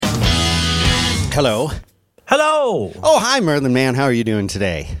Hello. Hello. Oh, hi, Merlin Man. How are you doing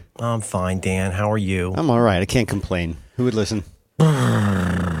today? I'm fine, Dan. How are you? I'm all right. I can't complain. Who would listen?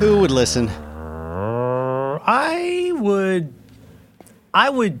 Who would listen? I would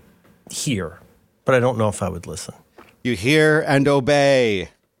hear, but I don't know if I would listen. You hear and obey.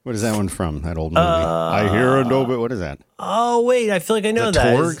 What is that one from? That old movie. I hear and obey. What is that? Oh, wait. I feel like I know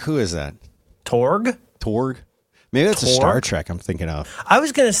that. Torg? Who is that? Torg? Torg? Maybe that's a Torg? Star Trek I'm thinking of. I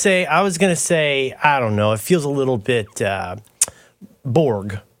was gonna say. I don't know. It feels a little bit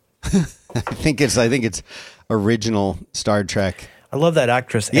Borg. I think it's original Star Trek. I love that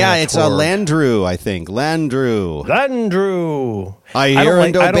actress. Yeah, Anna it's Torg. Landru, I think. Landru. Landru. I hear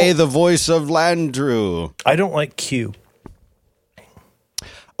and obey the voice of Landru. I don't like Q.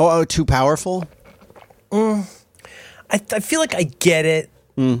 Oh, too powerful? I feel like I get it,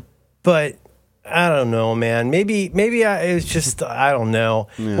 but I don't know, man. Maybe it's just I don't know.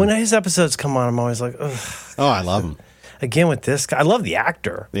 Yeah. When his episodes come on, I'm always like, ugh. Oh, I love him. Again with this guy, I love the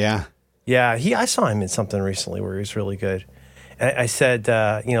actor. Yeah, yeah. I saw him in something recently where he was really good. And I said,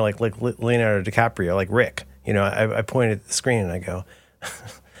 like Leonardo DiCaprio, like Rick. I pointed at the screen and I go,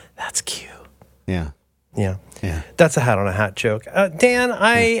 that's cute. Yeah. Yeah. That's a hat on a hat joke. Dan,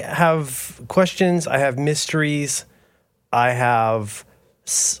 I have questions. I have mysteries. I've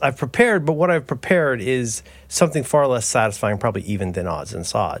prepared, but what I've prepared is something far less satisfying, probably even than odds and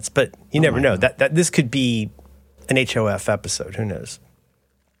sods. But you never know. That this could be an HOF episode. Who knows?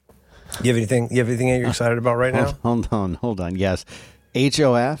 You have anything that you're excited about right now? Hold on. Yes.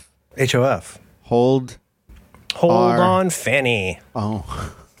 HOF? HOF. Hold on, Fanny.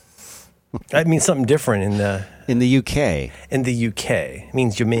 Oh. That means something different in the UK. In the UK. It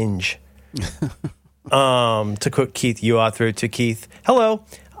means you minge. To quote Keith, you are through to Keith. Hello.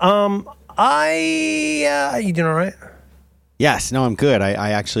 You doing all right? Yes. No, I'm good.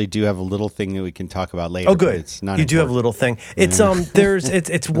 I actually do have a little thing that we can talk about later. Oh, good. It's not you do have a little thing. It's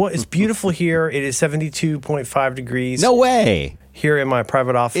it's beautiful here. It is 72.5 degrees. No way. Here in my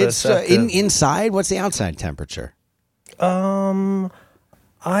private office. It's inside. What's the outside temperature?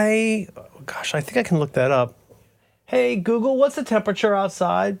 I think I can look that up. Hey, Google, what's the temperature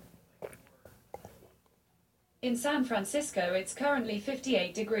outside? In San Francisco, it's currently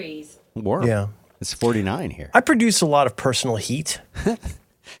 58 degrees. Whoa. Yeah. It's 49 here. I produce a lot of personal heat.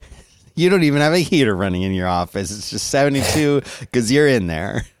 You don't even have a heater running in your office. It's just 72 because you're in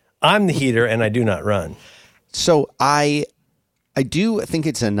there. I'm the heater and I do not run. So I do think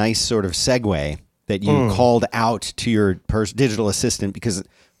it's a nice sort of segue that you called out to your digital assistant, because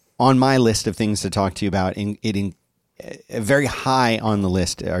on my list of things to talk to you about, very high on the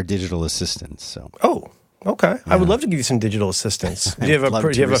list are digital assistants. So. Oh, okay. Yeah. I would love to give you some digital assistants. Do you have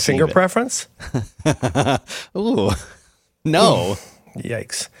a finger preference? Ooh, no.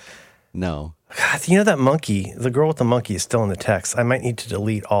 Yikes. No. God, that monkey, the girl with the monkey is still in the text. I might need to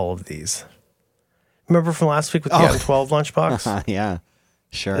delete all of these. Remember from last week with the Atom 12 lunchbox? Yeah,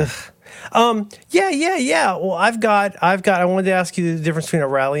 sure. Yeah. Well, I wanted to ask you the difference between a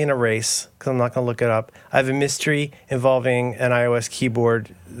rally and a race, because I'm not going to look it up. I have a mystery involving an iOS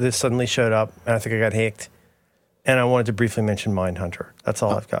keyboard that suddenly showed up, and I think I got hacked. And I wanted to briefly mention Mindhunter. That's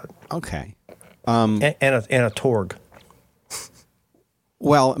all I've got. Okay. And a Torg.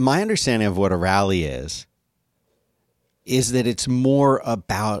 Well, my understanding of what a rally is that it's more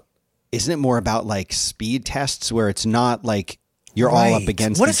about, isn't it more about like speed tests where it's not like you're all up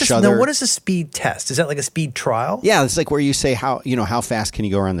against each other? No, what is a speed test? Is that like a speed trial? Yeah, it's like where you say how fast can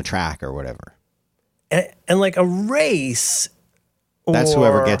you go around the track or whatever. And like a race, that's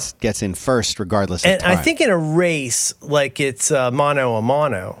whoever gets in first, regardless of time. I think in a race, like it's mano a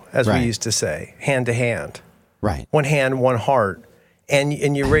mano, as we used to say, hand to hand. Right. One hand, one heart. And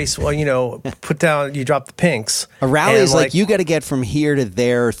you race, put down, you drop the pinks. A rally is like you got to get from here to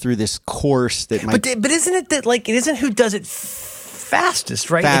there through this course that might. But isn't it that like it isn't who does it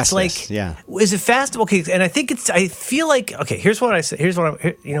fastest, right? Fastest, it's like, yeah. Is it fast? Okay, and I feel like, okay, here's what I say. Here's what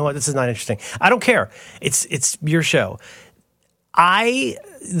you know what? This is not interesting. I don't care. It's your show. I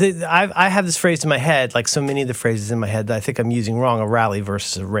have this phrase in my head, like so many of the phrases in my head that I think I'm using wrong, a rally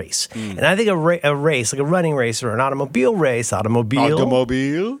versus a race. And I think a race, like a running race or an automobile race,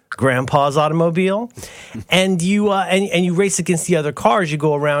 grandpa's automobile, and you race against the other cars. You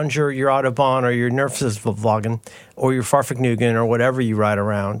go around your Autobahn or your Nerfswagen or your Fahrvergnügen or whatever you ride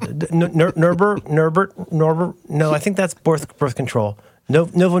around. Norbert? No, I think that's birth control.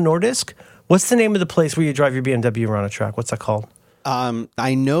 Novo Nordisk? What's the name of the place where you drive your BMW around a track? What's that called?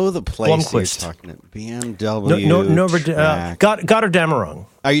 I know the place you're talking about. BMW. Gotterdammerung.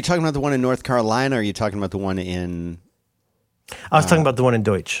 Are you talking about the one in North Carolina, or are you talking about the one in... I was talking about the one in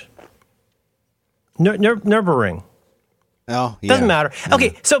Deutsch. Nürburgring. Oh, yeah. Doesn't matter.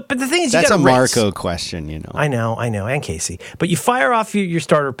 Okay, so but the thing is, That's you a got to race. Marco question, you know. I know, and Casey. But you fire off your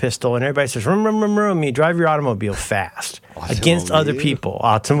starter pistol, and everybody says, "Rum, rum, rum, rum." You drive your automobile fast against other people.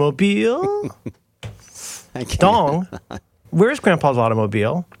 Automobile. Dong. Where's Grandpa's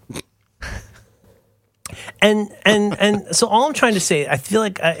automobile? And so all I'm trying to say, I feel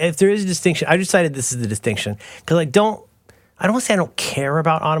like if there is a distinction, I decided this is the distinction because I don't want to say I don't care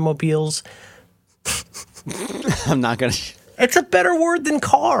about automobiles. I'm not going to. It's a better word than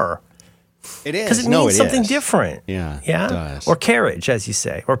car. It is. Because it means something different. Yeah. Yeah. It does. Or carriage, as you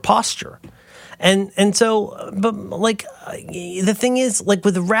say, or posture. And so, but like, the thing is, like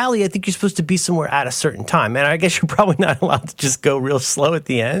with a rally, I think you're supposed to be somewhere at a certain time. And I guess you're probably not allowed to just go real slow at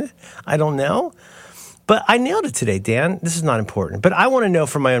the end. I don't know. But I nailed it today, Dan. This is not important. But I want to know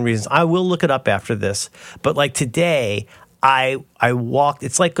for my own reasons. I will look it up after this. But like today, I walked.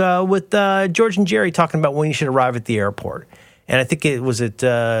 It's like with George and Jerry talking about when you should arrive at the airport. And I think it was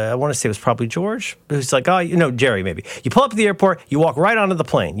I want to say it was probably George. Who's like, Jerry maybe. You pull up at the airport, you walk right onto the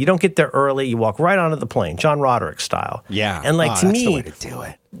plane. You don't get there early. You walk right onto the plane, John Roderick style. Yeah. And like to that's me, the way to do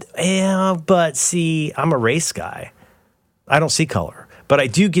it. Yeah, but see, I'm a race guy. I don't see color, but I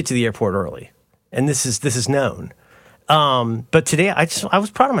do get to the airport early, and this is known. But today, I was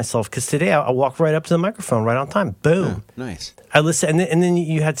proud of myself because today I walked right up to the microphone right on time. Boom. Oh, nice. I listened, and then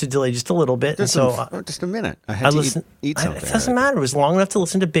you had to delay just a little bit. Just a minute. I had to eat something. It doesn't matter. It was long enough to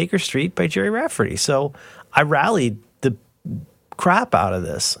listen to Baker Street by Jerry Rafferty. So I rallied the crap out of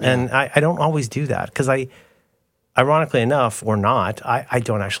this. Yeah. And I don't always do that because ironically enough, or not, I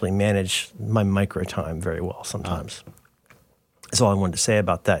don't actually manage my micro time very well sometimes. That's all I wanted to say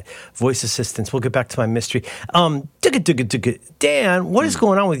about that. Voice assistants. We'll get back to my mystery. Dan, what is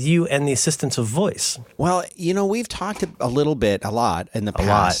going on with you and the assistants of voice? Well, we've talked a lot in the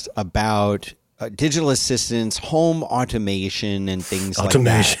past about digital assistants, home automation, and things like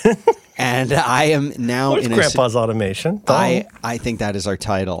that. And I am now in Grandpa's automation. I think that is our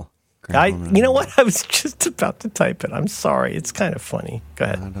title. You know what? I was just about to type it. I'm sorry. It's kind of funny. Go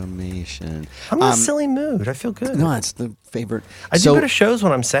ahead. Automation. I'm in a silly mood. I feel good. No, it's the favorite. I do better shows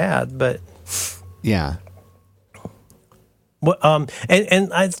when I'm sad, but yeah. Well,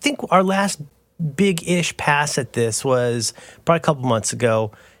 and I think our last big-ish pass at this was probably a couple months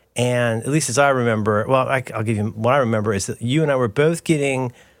ago, and at least as I remember, well, I'll give you what I remember is that you and I were both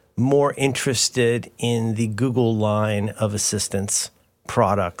getting more interested in the Google line of assistants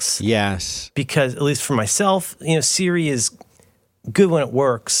products. Yes. Because at least for myself, Siri is good when it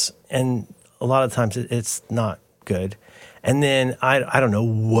works, and a lot of times it's not good. And then I don't know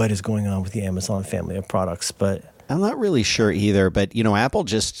what is going on with the Amazon family of products, but I'm not really sure either. But Apple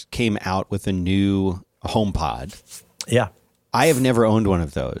just came out with a new HomePod. Yeah. I have never owned one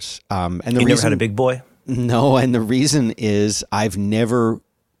of those. And you never had a big boy? No, and the reason is I've never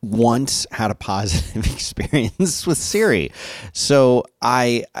once had a positive experience with Siri. So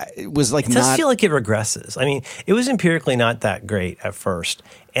I was like, it does feel like it regresses. I mean, it was empirically not that great at first.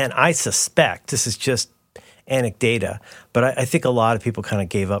 And I suspect this is just anecdata, but I think a lot of people kind of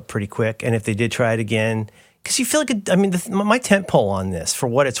gave up pretty quick. And if they did try it again, because you feel like, my tent pole on this, for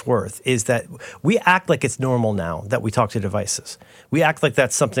what it's worth, is that we act like it's normal now that we talk to devices. We act like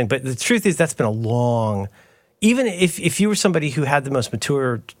that's something, but the truth is that's been a long. Even if you were somebody who had the most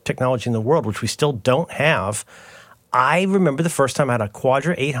mature technology in the world, which we still don't have, I remember the first time I had a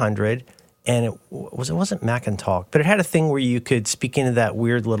Quadra 800, and it wasn't Mac and Talk, but it had a thing where you could speak into that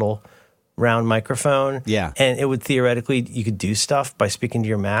weird little round microphone. Yeah. And it would theoretically, you could do stuff by speaking to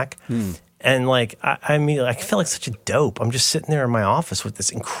your Mac. And like, I felt like such a dope. I'm just sitting there in my office with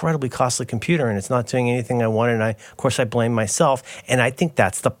this incredibly costly computer, and it's not doing anything I wanted. And of course, I blame myself. And I think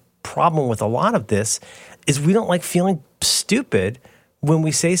that's the problem with a lot of this, is we don't like feeling stupid when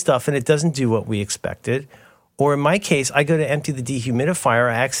we say stuff and it doesn't do what we expected. Or in my case, I go to empty the dehumidifier,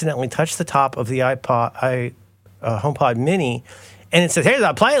 I accidentally touch the top of the HomePod Mini, and it says, here's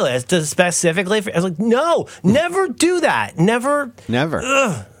a playlist specifically for. I was like, no, never do that. Never.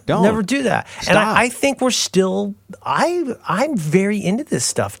 Don't. Never do that. Stop. And I think we're still, I'm very into this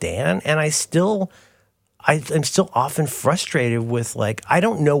stuff, Dan, and I'm still often frustrated with, like, I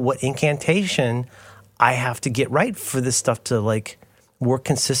don't know what incantation I have to get right for this stuff to, like, work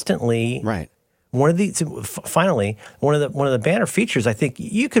consistently. Right. Finally, one of the banner features, I think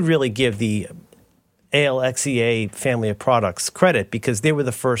you could really give the ALXEA family of products credit, because they were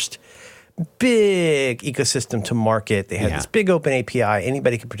the first big ecosystem to market. They had this big open API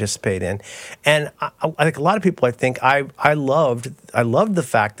anybody could participate in, and I think a lot of people, I think I loved the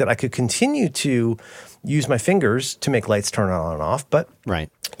fact that I could continue to use my fingers to make lights turn on and off, but Right.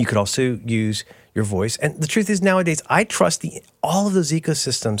 you could also use your voice. And the truth is, nowadays, I trust all of those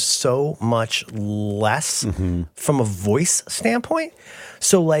ecosystems so much less from a voice standpoint.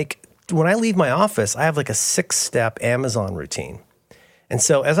 So, like, when I leave my office, I have like a 6-step Amazon routine. And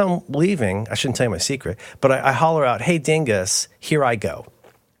so as I'm leaving, I shouldn't tell you my secret, but I holler out, "Hey, Dingus, here I go."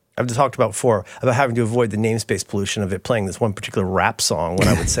 I've talked about before about having to avoid the namespace pollution of it playing this one particular rap song when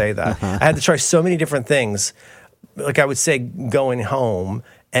I would say that. I had to try so many different things. Like I would say "Going Home,"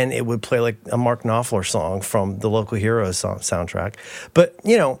 and it would play like a Mark Knopfler song from the Local Heroes soundtrack. But,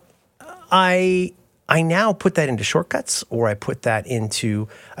 you know, I now put that into shortcuts, or I put that in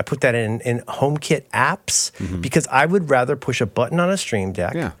HomeKit apps, because I would rather push a button on a Stream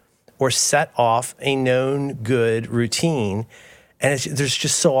Deck or set off a known good routine. And there's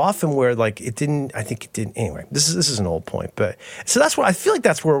just so often where like I think it didn't. Anyway, this is an old point, but so that's what I feel like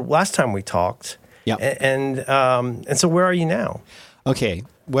that's where last time we talked. Yeah. And so where are you now? Okay.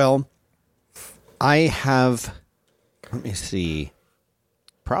 Well, I have, let me see,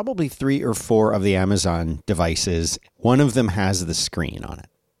 probably 3 or 4 of the Amazon devices. One of them has the screen on it.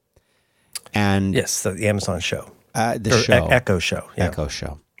 And Yes, the Amazon show. Show. Echo Show. Yeah. Echo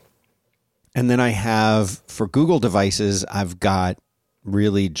Show. And then I have, for Google devices, I've got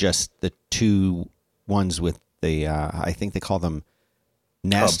really just the 2 ones with the, I think they call them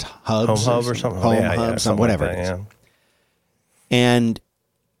Nest Hubs. Home Hub or something. Home Yeah, Hubs, something whatever like that, it is. yeah. And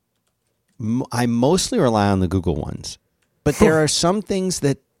I mostly rely on the Google ones. But there are some things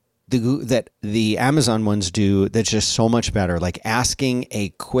that the Amazon ones do that's just so much better, like asking a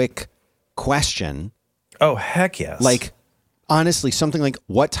quick question. Oh, heck yes. Like, honestly, something like,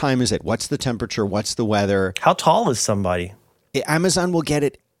 what time is it? What's the temperature? What's the weather? how tall is somebody? Amazon will get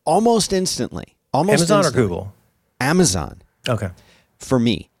it almost instantly. Amazon instantly. or Google? Amazon, Okay. for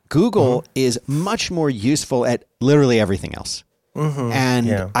me. Google is much more useful at literally everything else. And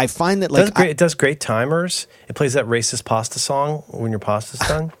Yeah. I find that, It does like, great, it does great timers. It plays that racist pasta song when your pasta's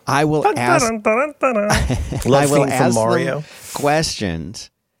done. I will ask Love I will theme from ask Mario. them questions,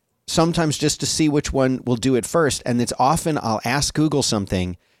 sometimes just to see which one will do it first. And it's often I'll ask Google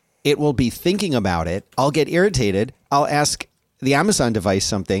something, it will be thinking about it. I'll get irritated. I'll ask the Amazon device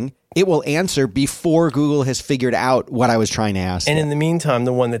something. It will answer before Google has figured out what I was trying to ask. And it. in the meantime,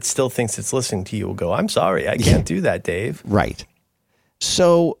 the one that still thinks it's listening to you will go, "I'm sorry, I can't do that, Dave." Right.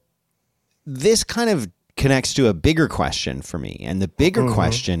 So this kind of connects to a bigger question for me. And the bigger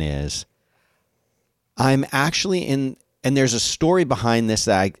question is, I'm actually in, and there's a story behind this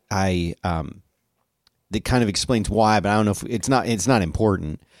that that kind of explains why, but I don't know if it's not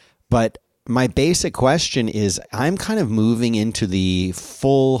important. But my basic question is, I'm kind of moving into the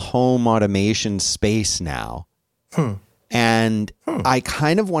full home automation space now. And I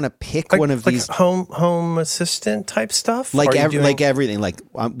kind of want to pick one of these, home assistant type stuff. like Are you doing- everything, like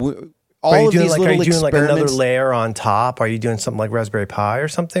are all you of doing these like, little are you doing like another experiments. layer on top? Are you doing something like Raspberry Pi or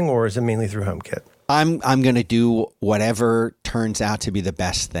something, or is it mainly through HomeKit? I'm going to do whatever turns out to be the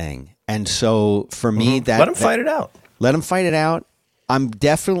best thing. And so for me, that Let them fight it out. Let them fight it out. I'm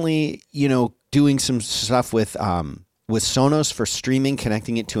definitely, doing some stuff with Sonos for streaming,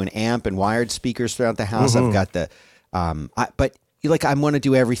 connecting it to an amp and wired speakers throughout the house. I've got the, but I want to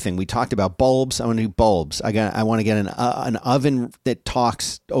do everything. We talked about bulbs. I want to do bulbs. I want to get an oven that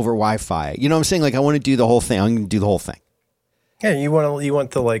talks over Wi-Fi. You know what I'm saying? Like, I want to do the whole thing. I'm going to do the whole thing. Yeah, you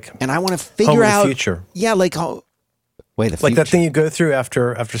want the like And I want to home figure of the out future. Yeah, like the Like future. that thing you go through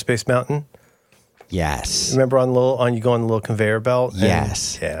after Space Mountain. Yes. Remember you go on the little conveyor belt? And-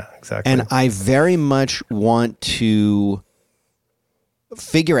 Yes. Yeah, exactly. And I very much want to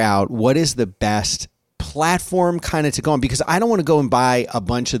figure out what is the best platform kind of to go on, because I don't want to go and buy a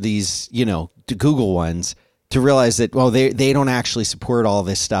bunch of these, the Google ones to realize that, well, they don't actually support all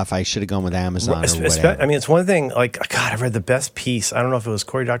this stuff. I should have gone with Amazon or whatever. I mean, it's one thing, like, God, I read the best piece. I don't know if it was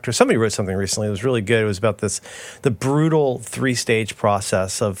Cory Doctorow. Somebody wrote something recently. It was really good. It was about the brutal 3-stage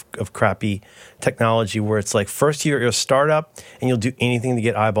process of crappy technology, where it's like, first you're a startup and you'll do anything to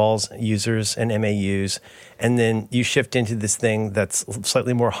get eyeballs, users, and MAUs. And then you shift into this thing that's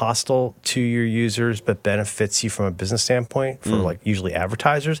slightly more hostile to your users, but benefits you from a business standpoint for like usually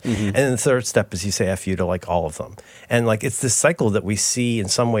advertisers. And then the third step is you say F you to like all of them. And like, it's this cycle that we see in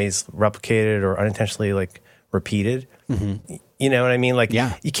some ways replicated or unintentionally like repeated. You know what I mean? Like,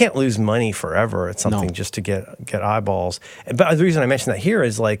 you can't lose money forever at something just to get eyeballs. But the reason I mention that here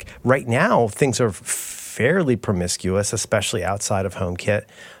is like right now things are fairly promiscuous, especially outside of HomeKit.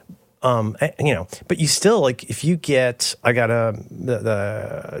 But you still, like, if you get,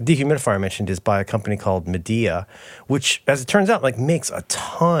 the dehumidifier I mentioned is by a company called Medea, which, as it turns out, like makes a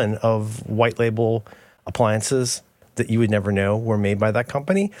ton of white label appliances that you would never know were made by that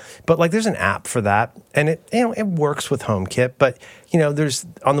company. But like there's an app for that, and it works with HomeKit. But there's,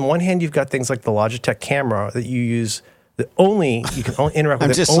 on the one hand, you've got things like the Logitech camera that you use that you can only interact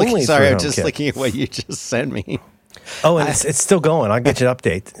with. I'm just looking at what you just sent me. Oh, and it's still going. I'll get you an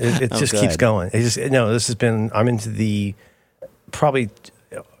update. It just keeps going. This has been. I'm into the probably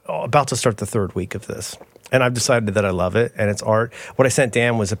about to start the third week of this, and I've decided that I love it, and it's art. What I sent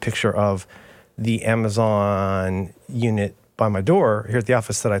Dan was a picture of the Amazon unit by my door here at the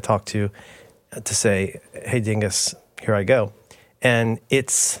office that I talked to say, "Hey, Dingus, here I go," and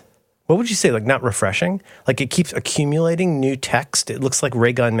it's. What would you say? Like not refreshing? Like it keeps accumulating new text. It looks like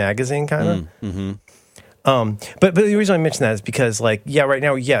Raygun magazine kind of. Mm-hmm. But the reason I mention that is because right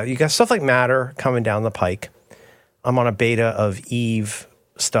now, you got stuff like Matter coming down the pike. I'm on a beta of Eve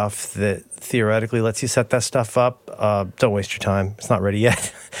stuff that theoretically lets you set that stuff up. Don't waste your time. It's not ready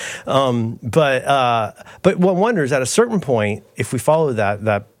yet. But one wonders at a certain point, if we follow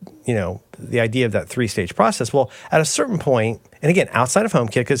that the idea of that 3-stage process, well, at a certain point, and again, outside of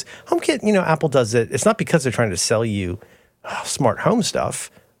HomeKit, because HomeKit, Apple does it. It's not because they're trying to sell you smart home stuff.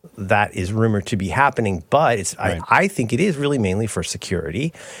 That is rumored to be happening, but it's right. I think it is really mainly for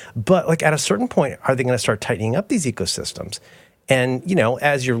security. But like at a certain point, are they going to start tightening up these ecosystems? And,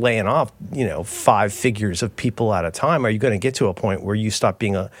 as you're laying off, 5 figures of people at a time, are you going to get to a point where you stop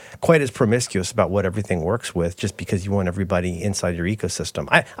being quite as promiscuous about what everything works with just because you want everybody inside your ecosystem?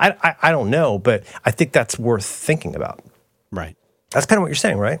 I don't know, but I think that's worth thinking about. Right. That's kind of what you're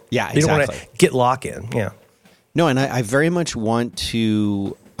saying, right? Yeah, exactly. You don't want to get lock-in. Yeah. No, and I very much want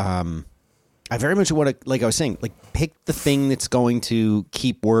to... like I was saying, like pick the thing that's going to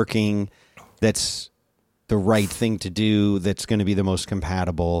keep working, that's the right thing to do, that's going to be the most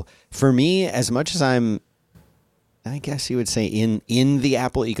compatible. For me, as much as I guess you would say in the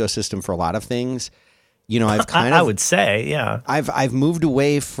Apple ecosystem for a lot of things, I've I would say, yeah. I've moved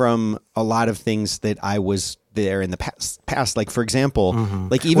away from a lot of things that I was there in the past. Like, for example,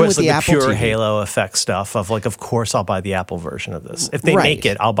 like even with the Apple pure TV. Halo effect stuff of like, of course I'll buy the Apple version of this. If they make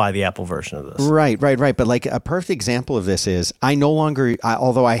it, I'll buy the Apple version of this. Right. But like a perfect example of this is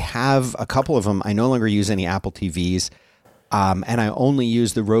although I have a couple of them, I no longer use any Apple TVs. And I only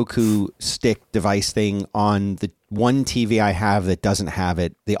use the Roku stick device thing on the one TV I have that doesn't have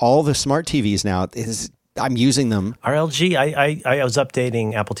it. All the smart TVs now, I'm using them. RLG, I was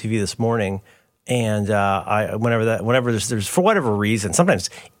updating Apple TV this morning, and whenever there's for whatever reason, sometimes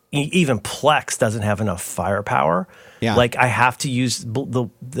even Plex doesn't have enough firepower. Yeah. Like I have to use the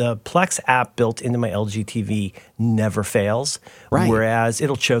Plex app built into my LG TV never fails. Right. Whereas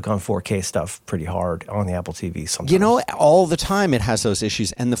it'll choke on 4K stuff pretty hard on the Apple TV sometimes. All the time it has those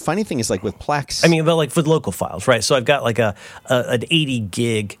issues. And the funny thing is like with Plex. But like for local files, right? So I've got like an 80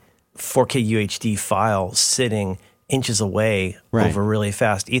 gig 4K UHD file sitting inches away over really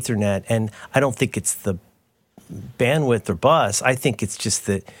fast Ethernet. And I don't think it's the bandwidth or bus. I think it's just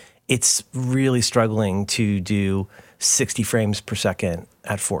that it's really struggling to do 60 frames per second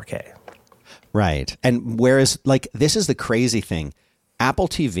at 4K. Right. And whereas, like, this is the crazy thing. Apple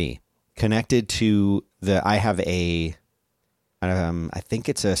TV connected to I have I think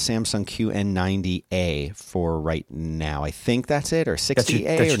it's a Samsung QN90A for right now. I think that's it, or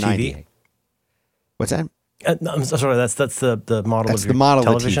 60A or 90A. What's that? I'm sorry, that's the model that's of your the model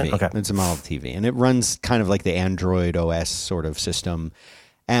television? Of the TV. Okay. It's a model of the TV. And it runs kind of like the Android OS sort of system.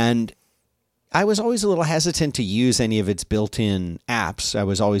 And I was always a little hesitant to use any of its built-in apps. I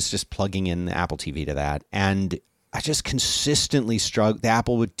was always just plugging in the Apple TV to that. And I just consistently struggled. The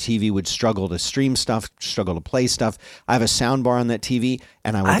Apple TV would struggle to stream stuff, struggle to play stuff. I have a sound bar on that TV,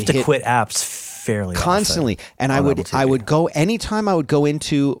 and I have to quit apps fairly constantly. And I would go anytime I would go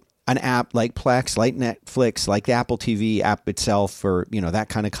into an app like Plex, like Netflix, like the Apple TV app itself, or that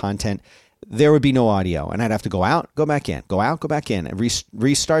kind of content, there would be no audio, and I'd have to go out, go back in, go out, go back in, and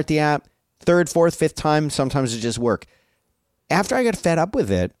restart the app. 3rd, 4th, 5th time, sometimes it just work. After I got fed up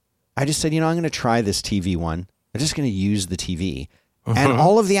with it, I just said, I'm going to try this TV one. I'm just going to use the TV. And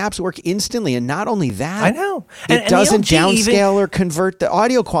all of the apps work instantly. And not only that, I know. It doesn't downscale or convert the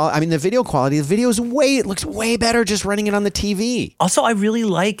audio quality. The video quality. The video it looks way better just running it on the TV. Also, I really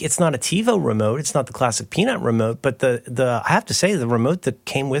like, it's not a TiVo remote. It's not the classic Peanut remote. But I have to say, the remote that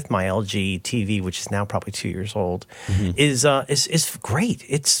came with my LG TV, which is now probably 2 years old, is great.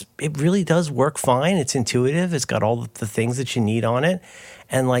 It really does work fine. It's intuitive. It's got all the things that you need on it.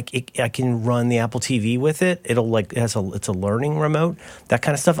 And like I can run the Apple TV with it. It's a learning remote, that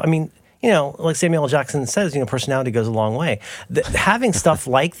kind of stuff. Like Samuel L. Jackson says, personality goes a long way. Having stuff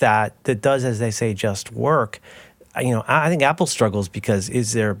like that does, as they say, just work. I think Apple struggles because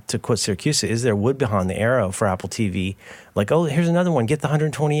to quote Siracusa, is there wood behind the arrow for Apple TV? Like, oh, here's another one. Get the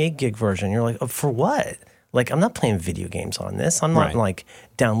 128 gig version. You're like, oh, for what? Like, I'm not playing video games on this. I'm not like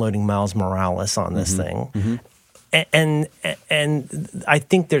downloading Miles Morales on this thing. And I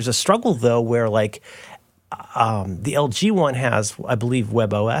think there's a struggle though where like the LG one has, I believe,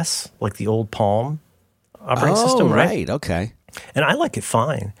 WebOS, like the old Palm operating system, right? Right. Okay. And I like it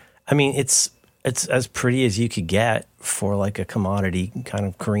fine. I mean, it's as pretty as you could get for like a commodity kind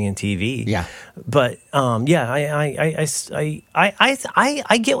of Korean TV. Yeah. But I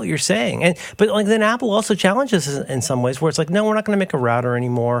get what you're saying, but like then Apple also challenges us in some ways where it's like, no, we're not going to make a router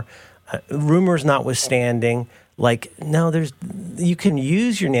anymore. Rumors notwithstanding, like no, you can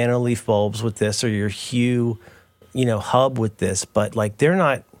use your nano leaf bulbs with this or your Hue, hub with this, but like they're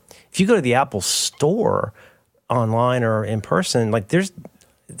not. If you go to the Apple store online or in person, like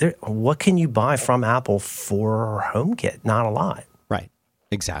what can you buy from Apple for HomeKit? Not a lot. Right.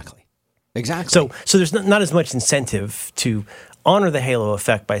 Exactly. So there's not as much incentive to honor the halo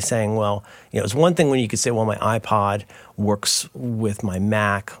effect by saying, well, it's one thing when you could say, well, my iPod works with my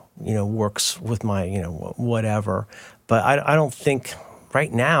Mac, works with my, whatever. But I don't think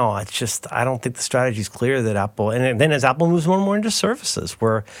right now, I don't think the strategy is clear that Apple, and then as Apple moves more and more into services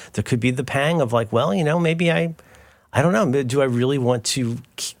where there could be the pang of like, well, maybe I don't know. Do I really want to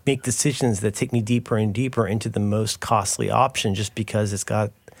make decisions that take me deeper and deeper into the most costly option just because it's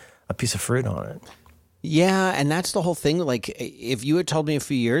got a piece of fruit on it? Yeah, and that's the whole thing. Like, if you had told me a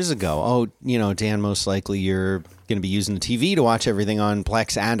few years ago, Dan, most likely you're going to be using the TV to watch everything on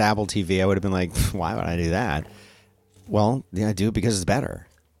Plex and Apple TV, I would have been like, why would I do that? Well, yeah, I do it because it's better.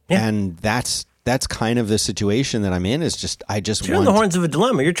 Yeah. And that's kind of the situation that I'm in. Is just you're on the horns of a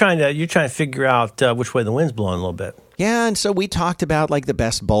dilemma. You're trying to figure out which way the wind's blowing a little bit. Yeah, and so we talked about like the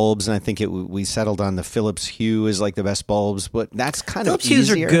best bulbs, and I think we settled on the Philips Hue as like the best bulbs, but that's kind Philips of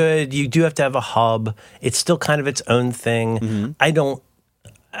easier. Hues are good. You do have to have a hub. It's still kind of its own thing. Mm-hmm. I don't,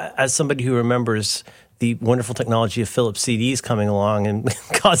 as somebody who remembers the wonderful technology of Philips CDs coming along and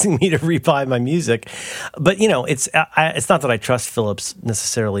causing me to rebuy my music. But, it's not that I trust Philips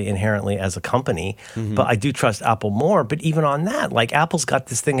necessarily inherently as a company, but I do trust Apple more. But even on that, like Apple's got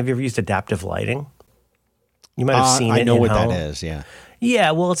this thing. Have you ever used adaptive lighting? You might have seen it. I know what home. that is, yeah.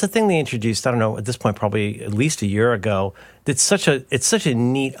 Yeah, well, it's a thing they introduced, I don't know, at this point, probably at least a year ago. It's such a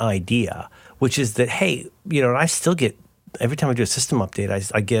neat idea, which is that, hey, I still get, every time I do a system update,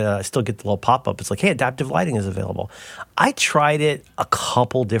 I still get the little pop-up. It's like, hey, adaptive lighting is available. I tried it a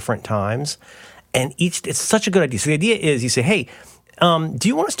couple different times, and it's such a good idea. So the idea is you say, hey, do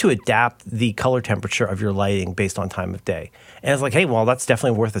you want us to adapt the color temperature of your lighting based on time of day? And it's like, hey, well, that's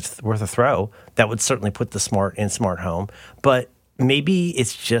definitely worth a throw. That would certainly put the smart in smart home. But maybe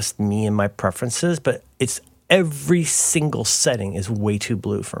it's just me and my preferences, but it's every single setting is way too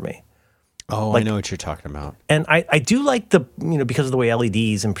blue for me. Oh, I know what you're talking about. And I do like because of the way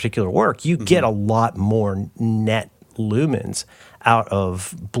LEDs in particular work, you get a lot more net lumens out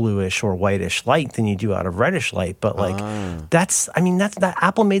of bluish or whitish light than you do out of reddish light. But that's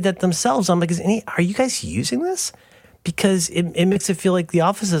Apple made that themselves. I'm like, are you guys using this? Because it makes it feel like the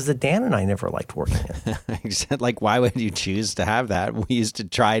offices that Dan and I never liked working in. Like, why would you choose to have that? We used to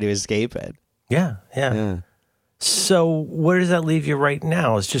try to escape it. Yeah. So where does that leave you right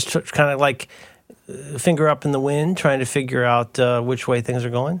now? It's just kind of like finger up in the wind, trying to figure out which way things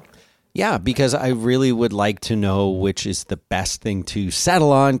are going? Yeah, because I really would like to know which is the best thing to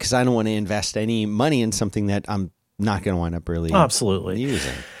settle on, because I don't want to invest any money in something that I'm not going to wind up really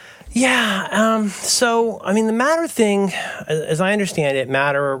using. Yeah. So, the Matter thing, as I understand it,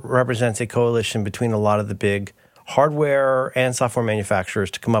 Matter represents a coalition between a lot of the big hardware and software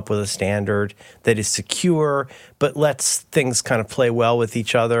manufacturers to come up with a standard that is secure, but lets things kind of play well with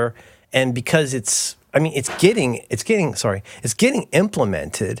each other. And because it's getting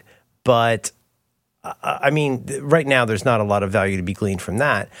implemented, but right now there's not a lot of value to be gleaned from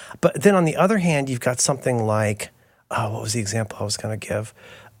that. But then on the other hand, you've got something like, what was the example I was going to give?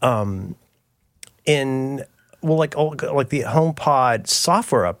 Like the HomePod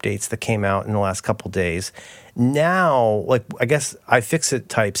software updates that came out in the last couple of days. Now, I guess iFixit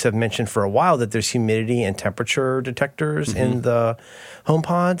types have mentioned for a while that there's humidity and temperature detectors in the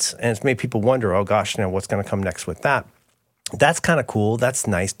HomePods, and it's made people wonder, oh gosh, what's going to come next with that? That's kind of cool. That's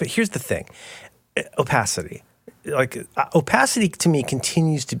nice. But here's the thing. Opacity. Opacity to me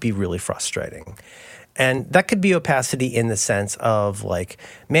continues to be really frustrating. And that could be opacity in the sense of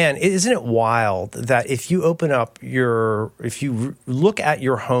man, isn't it wild that if you look at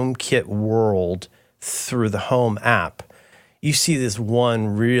your HomeKit world through the Home app, you see this one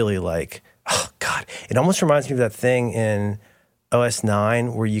really oh God, it almost reminds me of that thing in OS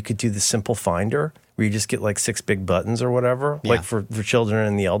 9 where you could do the simple finder, where you just get like 6 big buttons or whatever, like for children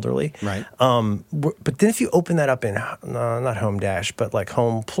and the elderly. Right. But then if you open that up in, not Home Dash, but like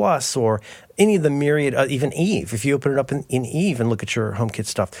Home Plus or any of the myriad, even Eve, if you open it up in Eve and look at your HomeKit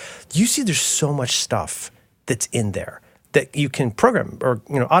stuff, you see there's so much stuff that's in there that you can program or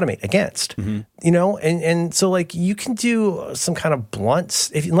automate against, and so like you can do some kind of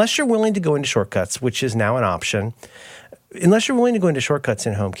blunts unless you're willing to go into shortcuts, which is now an option. Unless you're willing to go into shortcuts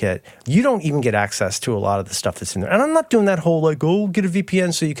in HomeKit, you don't even get access to a lot of the stuff that's in there. And I'm not doing that whole like, get a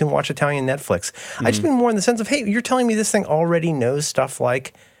VPN so you can watch Italian Netflix. I just mean more in the sense of, hey, you're telling me this thing already knows stuff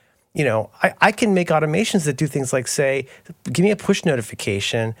like, I can make automations that do things like say, give me a push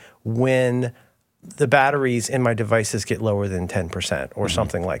notification when the batteries in my devices get lower than 10% or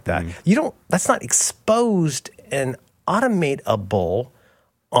something like that. That's not exposed and automatable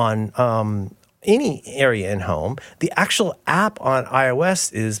on any area in home. The actual app on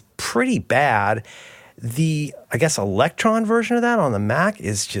iOS is pretty bad. The, I guess, Electron version of that on the Mac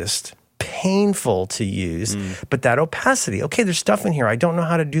is just painful to use. But that opacity, okay, there's stuff in here. I don't know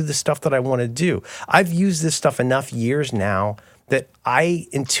how to do the stuff that I want to do. I've used this stuff enough years now that I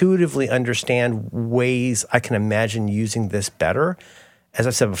intuitively understand ways I can imagine using this better. As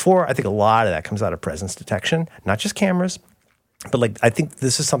I've said before, I think a lot of that comes out of presence detection, not just cameras. But like, I think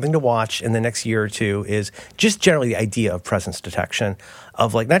this is something to watch in the next year or two, is just generally the idea of presence detection,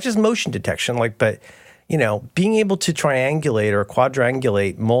 of like not just motion detection, like, but being able to triangulate or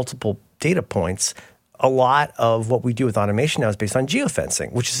quadrangulate multiple data points. A lot of what we do with automation now is based on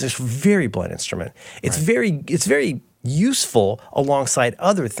geofencing, which is this very blunt instrument. It's very useful alongside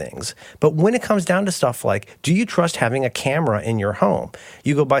other things. But when it comes down to stuff like, do you trust having a camera in your home?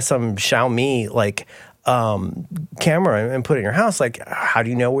 You go buy some Xiaomi like camera and put it in your house. Like, how do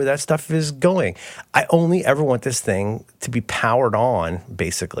you know where that stuff is going? I only ever want this thing to be powered on,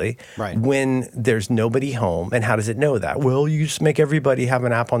 basically, when there's nobody home. And how does it know that? Well, you just make everybody have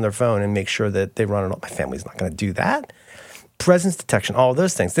an app on their phone and make sure that they run it all. My family's not going to do that. Presence detection, all of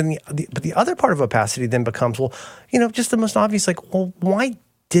those things. Then but the other part of opacity then becomes, well, just the most obvious, like, well, why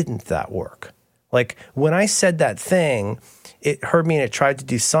didn't that work? Like, when I said that thing, it heard me and it tried to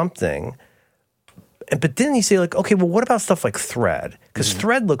do something. But then you say, like, okay, well, what about stuff like Thread? Because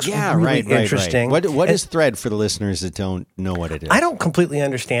Thread looks really interesting. Right. What is Thread for the listeners that don't know what it is? I don't completely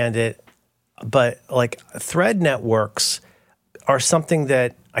understand it, but like Thread networks are something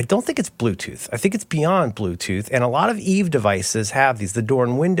that I don't think it's Bluetooth. I think it's beyond Bluetooth. And a lot of Eve devices have these. The door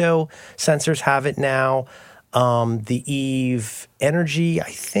and window sensors have it now. The Eve Energy,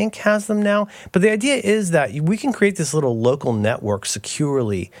 I think, has them now. But the idea is that we can create this little local network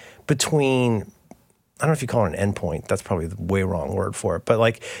securely between, I don't know if you call it an endpoint. That's probably the way wrong word for it. But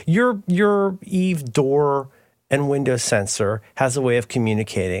like your Eve door and window sensor has a way of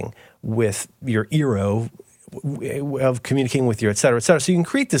communicating with your Eero, of communicating with your et cetera, et cetera. So you can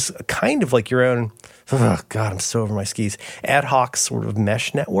create this kind of like your own, oh God, I'm so over my skis, ad hoc sort of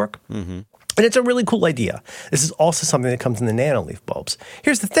mesh network. And it's a really cool idea. This is also something that comes in the Nanoleaf bulbs.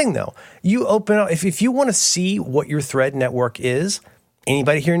 Here's the thing though. You open up, if you want to see what your Thread network is,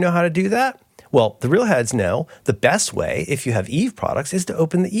 anybody here know how to do that? Well, the real heads know the best way, if you have Eve products, is to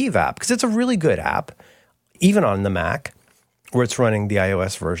open the Eve app, because it's a really good app, even on the Mac, where it's running the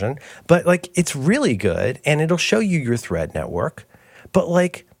iOS version. But like, it's really good, and it'll show you your Thread network. But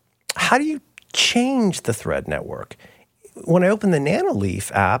like, how do you change the Thread network? When I open the Nanoleaf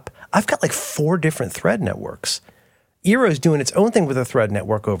app, I've got like 4 different Thread networks. Eero's doing its own thing with a Thread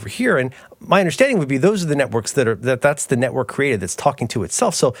network over here, and my understanding would be those are the networks that's the network created that's talking to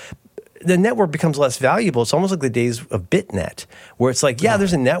itself. So the network becomes less valuable. It's almost like the days of BitNet, where it's like,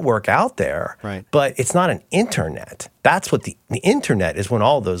 there's a network out there, but it's not an internet. That's what the internet is, when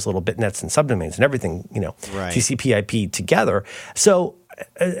all those little BitNets and subdomains and everything, TCP/IP together. So,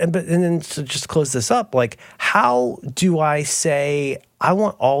 and then to just close this up, like, how do I say I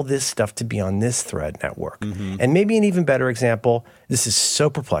want all this stuff to be on this Thread network? And maybe an even better example, this is so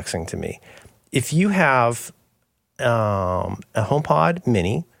perplexing to me. If you have a HomePod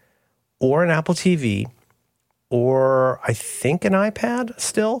Mini, or an Apple TV, or I think an iPad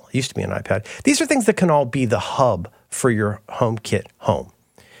still. It used to be an iPad. These are things that can all be the hub for your HomeKit home,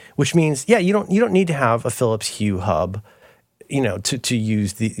 which means, you don't need to have a Philips Hue hub, to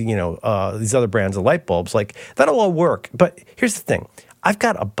use the, these other brands of light bulbs. Like, that'll all work. But here's the thing. I've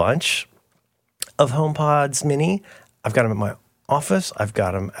got a bunch of HomePods Mini. I've got them at my office. I've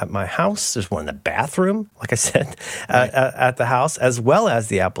got them at my house. There's one in the bathroom, like I said, at the house, as well as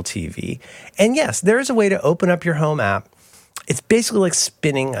the Apple TV. And yes, there is a way to open up your home app it's basically like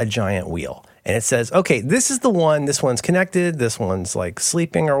spinning a giant wheel. And it says, okay, this is the one, this one's connected, this one's like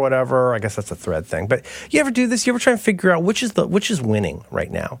sleeping or whatever. I guess that's a thread thing. But you ever do this? You ever try and figure out which is winning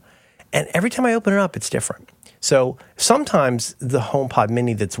right now? And every time I open it up, it's different. So sometimes the HomePod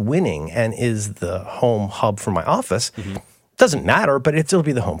Mini that's winning and is the home hub for my office doesn't matter, but it'll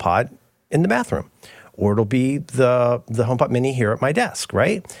be the HomePod in the bathroom. Or it'll be the HomePod Mini here at my desk,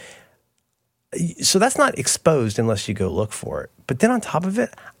 right? So that's not exposed unless you go look for it. But then on top of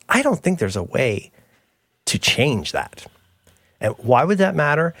it, I don't think there's a way to change that. And why would that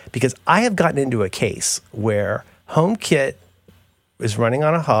matter? Because I have gotten into a case where HomeKit is running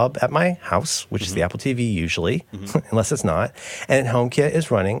on a hub at my house, which is the Apple TV usually, unless it's not. And HomeKit is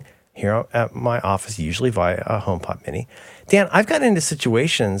running here at my office, usually via a HomePod Mini. Dan, I've gotten into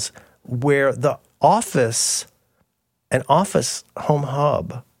situations where the office home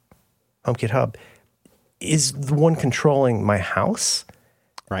hub, HomeKit hub, is the one controlling my house.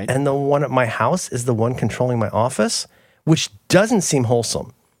 Right. And the one at my house is the one controlling my office, which doesn't seem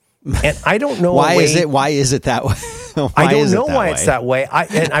wholesome. And I don't know Why is it that way? I don't know why it's that way.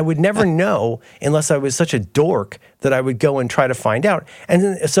 And I would never know unless I was such a dork that I would go and try to find out. And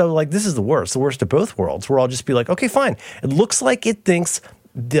then, so like, this is the worst of both worlds, where I'll just be like, okay, fine. It looks like it thinks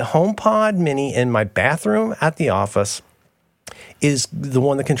the HomePod Mini in my bathroom at the office is the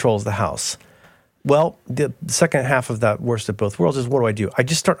one that controls the house. Well, the second half of that worst of both worlds is, what do? I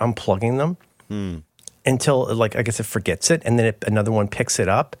just start unplugging them until, like, I guess it forgets it, and then another one picks it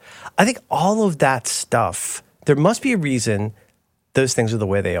up. I think all of that stuff, there must be a reason those things are the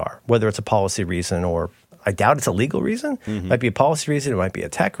way they are, whether it's a policy reason or I doubt it's a legal reason. It might be a policy reason, it might be a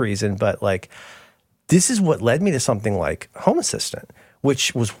tech reason, but like, this is what led me to something like Home Assistant,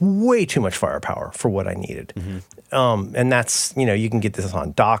 which was way too much firepower for what I needed. And that's, you can get this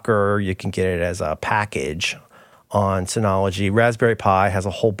on Docker, you can get it as a package on Synology. Raspberry Pi has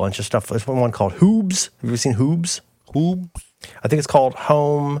a whole bunch of stuff. There's one called Hoobs. Have you ever seen Hoobs? Hoobs? I think it's called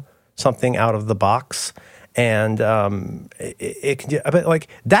Home something out of the box. And it can, but like,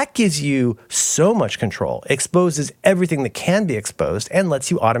 that gives you so much control, exposes everything that can be exposed, and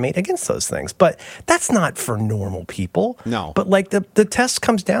lets you automate against those things. But that's not for normal people. No. But like, the test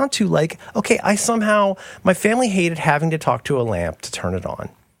comes down to like, okay, my family hated having to talk to a lamp to turn it on.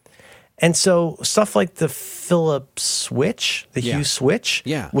 And so stuff like the Philips switch, the Hue switch,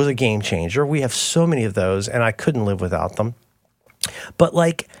 was a game changer. We have so many of those, and I couldn't live without them. But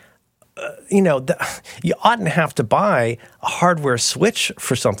like, you oughtn't have to buy a hardware switch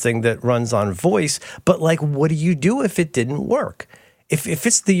for something that runs on voice. But like, what do you do if it didn't work? If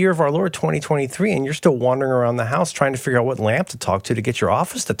it's the year of our Lord 2023 and you're still wandering around the house trying to figure out what lamp to talk to get your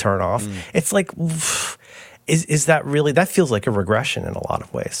office to turn off, it's like, is that really? That feels like a regression in a lot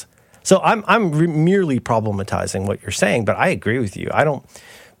of ways. So I'm merely problematizing what you're saying, but I agree with you.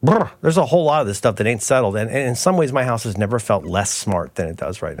 There's a whole lot of this stuff that ain't settled. And in some ways, my house has never felt less smart than it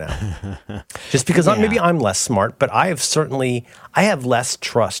does right now. Just because maybe I'm less smart, but I have less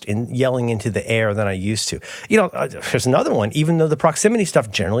trust in yelling into the air than I used to. There's another one. Even though the proximity stuff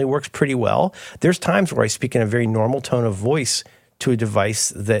generally works pretty well, there's times where I speak in a very normal tone of voice to a device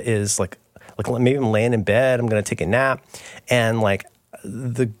that is like maybe I'm laying in bed, I'm going to take a nap, and like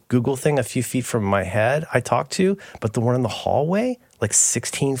the Google thing a few feet from my head I talk to, but the one in the hallway, like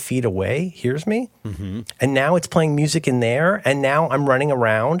 16 feet away, hears me. And now it's playing music in there, and now I'm running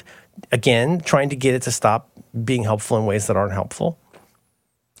around again trying to get it to stop being helpful in ways that aren't helpful.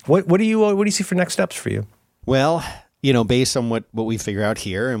 What do you see for next steps for you? Well, based on what we figure out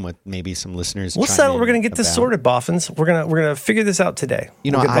here and what maybe some listeners we're going to get this sorted, Boffins. We're gonna figure this out today.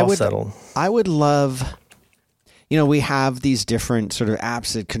 I would love. We have these different sort of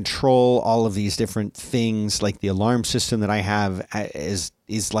apps that control all of these different things. Like the alarm system that I have is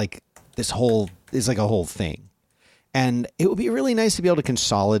like a whole thing. And it would be really nice to be able to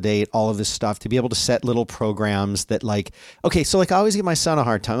consolidate all of this stuff, to be able to set little programs that like, okay, so like I always give my son a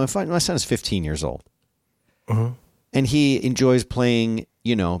hard time. My son is 15 years old. And he enjoys playing,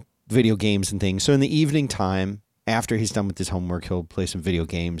 video games and things. So in the evening time, after he's done with his homework, he'll play some video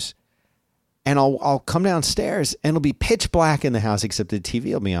games. And I'll come downstairs and it'll be pitch black in the house except the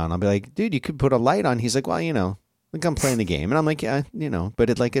TV will be on. I'll be like, dude, you could put a light on. He's like, well, like I'm playing the game. And I'm like, yeah,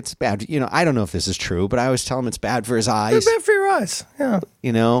 but it's bad. I don't know if this is true, but I always tell him it's bad for his eyes. It's bad for your eyes. Yeah.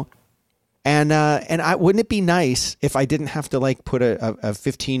 And wouldn't it be nice if I didn't have to like put a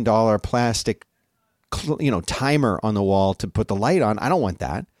 $15 plastic, timer on the wall to put the light on? I don't want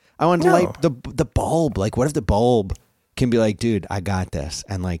that. I want to light the bulb. Like, what if the bulb can be like, dude, I got this,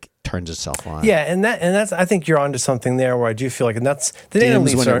 and like turns itself on. Yeah, and that's I think you're onto something there where I do feel like, and that's the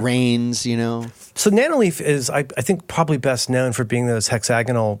Dims Nanoleafs when it rains, you know. So Nanoleaf is, I think, probably best known for being those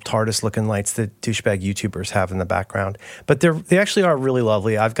hexagonal TARDIS-looking lights that douchebag YouTubers have in the background. But they actually are really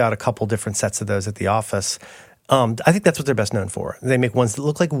lovely. I've got a couple different sets of those at the office. I think that's what they're best known for. They make ones that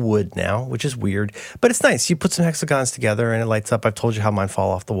look like wood now, which is weird, but it's nice. You put some hexagons together and it lights up. I've told you how mine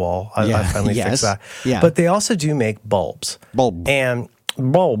fall off the wall. I finally fixed that. Yeah. But they also do make bulbs. And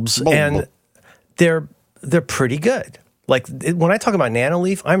they're pretty good. Like when I talk about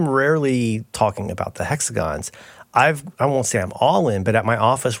Nanoleaf, I'm rarely talking about the hexagons. I won't say I'm all in, but at my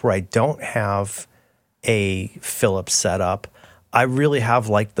office where I don't have a Philips setup, I really have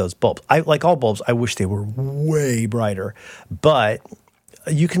liked those bulbs. I like all bulbs. I wish they were way brighter, but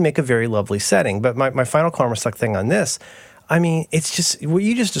you can make a very lovely setting. But my final Karma-Suck thing on this, I mean, it's just what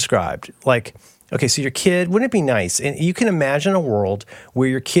you just described. Like, okay, so your kid, wouldn't it be nice? And you can imagine a world where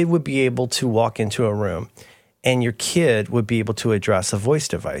your kid would be able to walk into a room and your kid would be able to address a voice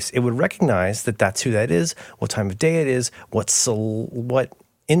device. It would recognize that that's who that is, what time of day it is, what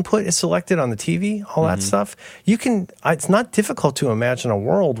input is selected on the TV, all that stuff. You can. It's not difficult to imagine a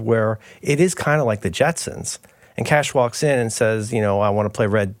world where it is kind of like the Jetsons, and Cash walks in and says, you know, I want to play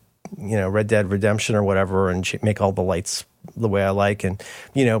Red Dead Redemption or whatever, and make all the lights the way I like, and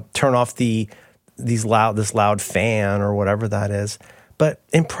you know, turn off this loud fan or whatever that is. But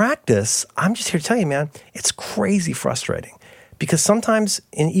in practice, I'm just here to tell you, man, it's crazy frustrating because sometimes,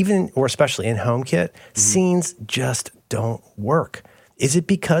 especially in HomeKit, scenes just don't work. Is it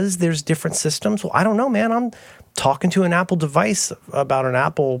because there's different systems? Well, I don't know, man. I'm talking to an Apple device about an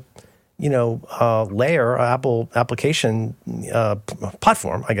Apple, layer, Apple application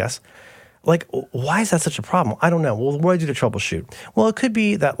platform, I guess. Like, why is that such a problem? I don't know. Well, what do I do to troubleshoot? Well, it could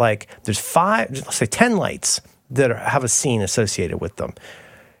be that like there's 10 lights that have a scene associated with them.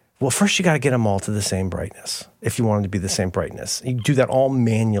 Well, first you got to get them all to the same brightness if you want them to be the same brightness. You do that all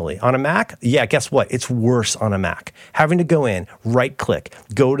manually. On a Mac, yeah, guess what? It's worse on a Mac. Having to go in, right-click,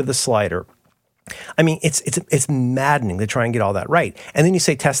 go to the slider. I mean, it's maddening to try and get all that right. And then you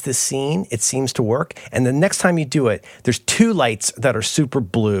say, test this scene. It seems to work. And the next time you do it, there's 2 lights that are super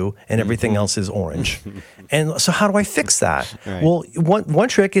blue and everything else is orange. And so how do I fix that? Right. Well, one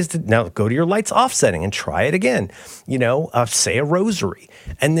trick is to now go to your lights off setting and try it again. Say a rosary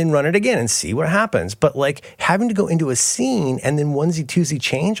and then run it again and see what happens. But like having to go into a scene and then onesie-twosie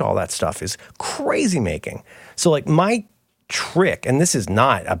change all that stuff is crazy making. So like my trick, and this is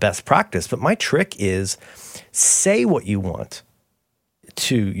not a best practice, but my trick is say what you want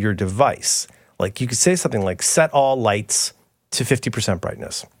to your device. Like you could say something like set all lights to 50%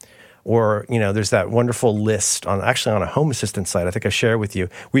 brightness. Or, there's that wonderful list on a Home Assistant site, I think I shared with you,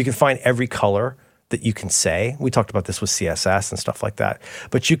 where you can find every color that you can say. We talked about this with CSS and stuff like that.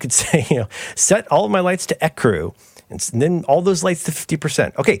 But you could say, set all of my lights to ecru, and then all those lights to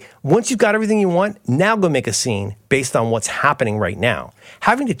 50%. Okay, once you've got everything you want, now go make a scene based on what's happening right now.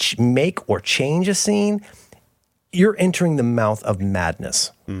 Having to make or change a scene, you're entering the mouth of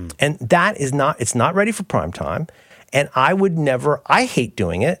madness. And that is it's not ready for prime time. And I hate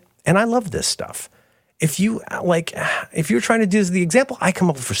doing it. And I love this stuff. If you're trying to do the example, I come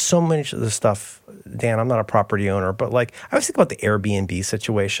up with for so much of this stuff, Dan, I'm not a property owner, but like, I always think about the Airbnb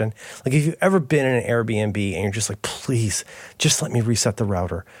situation. Like if you've ever been in an Airbnb and you're just like, please, just let me reset the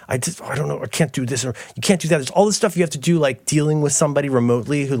router. I don't know, I can't do this, or you can't do that. There's all this stuff you have to do, like dealing with somebody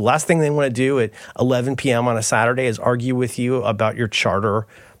remotely who the last thing they want to do at 11 p.m. on a Saturday is argue with you about your charter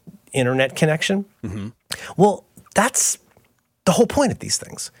internet connection. Well, that's the whole point of these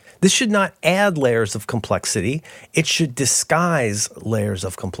things. This should not add layers of complexity. It should disguise layers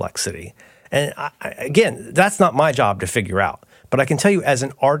of complexity. And again, that's not my job to figure out. But I can tell you, as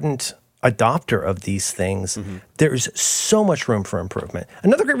an ardent adopter of these things, there's so much room for improvement.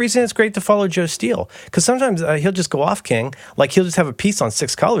 Another great reason it's great to follow Joe Steele, because sometimes he'll just go off king. Like he'll just have a piece on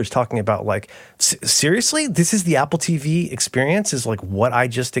 6 Colors talking about like, seriously, this is the Apple TV experience, is like what I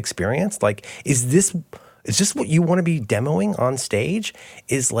just experienced? Like, is this what you want to be demoing on stage?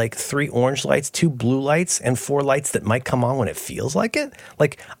 Is like 3 orange lights, 2 blue lights, and 4 lights that might come on when it feels like it?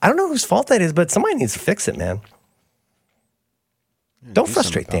 Like, I don't know whose fault that is, but somebody needs to fix it, man. Don't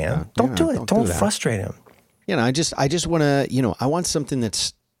frustrate Dan. Don't do it. Don't frustrate him. I just want to, I want something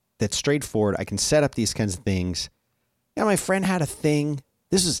that's straightforward. I can set up these kinds of things. My friend had a thing.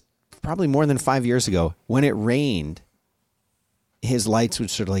 This is probably more than 5 years ago. When it rained, his lights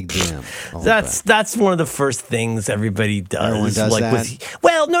would sort of like dim. That's one of the first things everybody does. Everyone does like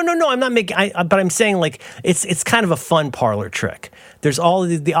that? No. I'm not making. But I'm saying like it's kind of a fun parlor trick. There's all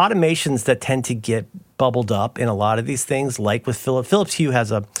the automations that tend to get bubbled up in a lot of these things, like with Philips Hue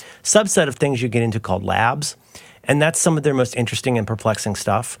has a subset of things you get into called labs. And that's some of their most interesting and perplexing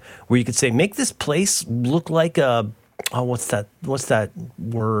stuff, where you could say, make this place look like what's that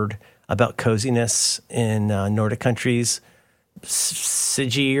word about coziness in Nordic countries?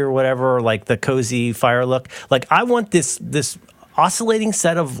 Sigi or whatever, like the cozy fire look. Like, I want this oscillating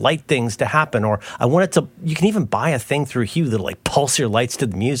set of light things to happen, or I want it to, you can even buy a thing through Hue that'll like pulse your lights to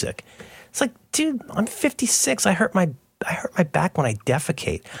the music. It's like, dude, I'm 56. I hurt my back when I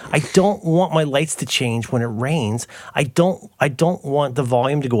defecate. I don't want my lights to change when it rains. I don't want the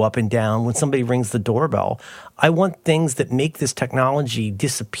volume to go up and down when somebody rings the doorbell. I want things that make this technology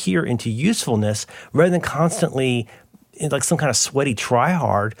disappear into usefulness rather than constantly, like some kind of sweaty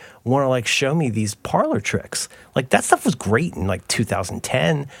try-hard, want to like show me these parlor tricks. Like, that stuff was great in like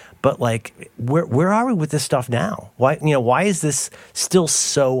 2010, but like, where are we with this stuff now? Why is this still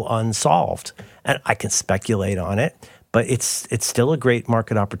so unsolved? And I can speculate on it, but it's still a great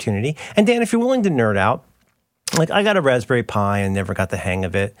market opportunity. And Dan, if you're willing to nerd out, like, I got a Raspberry Pi and never got the hang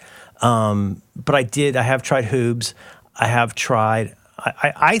of it, but I have tried Hoobs.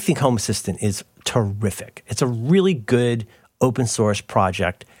 I think Home Assistant is terrific. It's a really good open source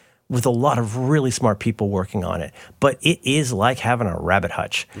project with a lot of really smart people working on it. But it is like having a rabbit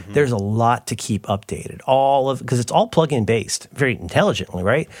hutch. Mm-hmm. There's a lot to keep updated. Because it's all plug-in based, very intelligently,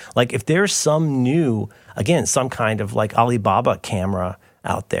 right? Like, if there's some kind of like Alibaba camera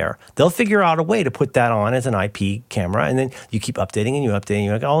out there, they'll figure out a way to put that on as an IP camera, and then you keep updating and you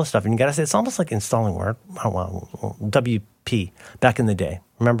like all this stuff. And you got to say, it's almost like installing WP back in the day.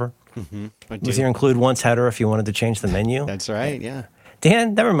 Remember? Mm-hmm. Was your include once header if you wanted to change the menu? That's right, yeah.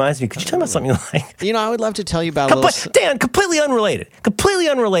 Dan, that reminds me. Could you tell me about something you like? I would love to tell you about Dan, completely unrelated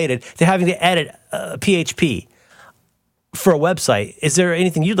to having to edit PHP for a website. Is there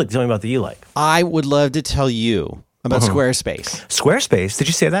anything you'd like to tell me about that you like? I would love to tell you about Squarespace. Squarespace? Did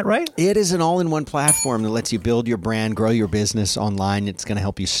you say that right? It is an all-in-one platform that lets you build your brand, grow your business online. It's going to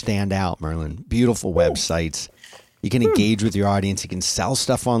help you stand out, Merlin. Beautiful websites. You can engage with your audience. You can sell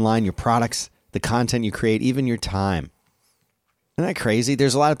stuff online, your products, the content you create, even your time. Isn't that crazy?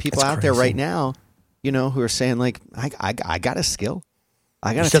 There's a lot of people out there right now, who are saying, like, I got a skill.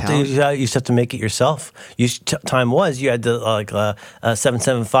 I got a talent. You just have to make it yourself. Time was you had to,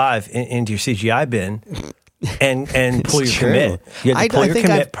 775 into your CGI bin and pull your commit. You had to pull your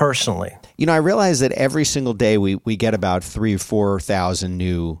commit personally. I realize that every single day we get about 3,000 or 4,000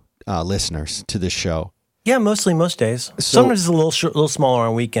 new listeners to this show. Yeah, mostly most days. Sometimes it's a little smaller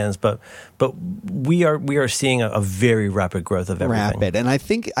on weekends, but we are seeing a very rapid growth of everything. Rapid, and I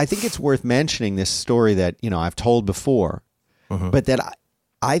think it's worth mentioning this story that I've told before, but that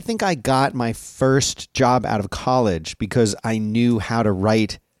I think I got my first job out of college because I knew how to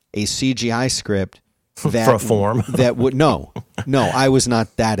write a CGI script that for a form that would no, I was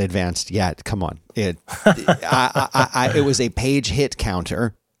not that advanced yet. Come on, it was a page hit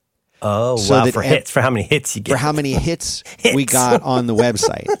counter. Oh, so wow. For how many hits you get. For how many hits we got on the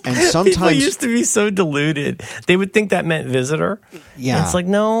website. And sometimes people used to be so deluded. They would think that meant visitor. Yeah. And it's like,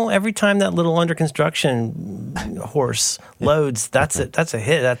 no, every time that little under construction horse loads, that's a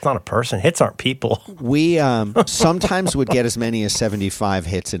hit. That's not a person. Hits aren't people. We sometimes would get as many as 75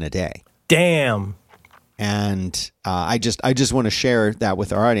 hits in a day. Damn. And I just want to share that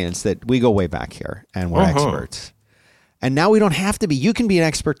with our audience that we go way back here and we're experts. And now we don't have to be. You can be an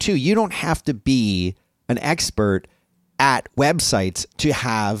expert too. You don't have to be an expert at websites to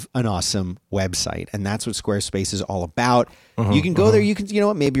have an awesome website. And that's what Squarespace is all about. You can go there. You can,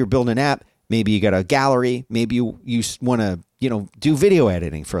 maybe you're building an app. Maybe you got a gallery. Maybe you want to, do video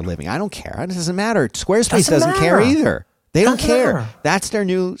editing for a living. I don't care. It doesn't matter. Squarespace doesn't care either. They don't care. That's their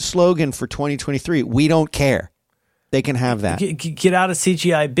new slogan for 2023. We don't care. They can have that. Get out of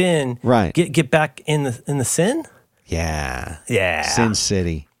CGI bin. Right. Get back in the sin. Yeah. Sin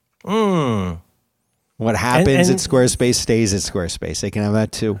City. What happens at Squarespace stays at Squarespace. They can have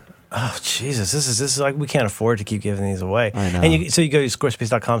that too. Oh, Jesus. This is like, we can't afford to keep giving these away. I know. And so you go to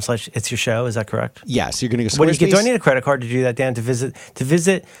squarespace.com/itsyourshow. Is that correct? Yes. You're going to go to Squarespace. Do I need a credit card to do that, Dan? To visit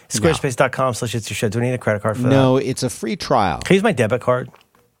squarespace.com/itsyourshow. Do I need a credit card for that? No, it's a free trial. Can I use my debit card?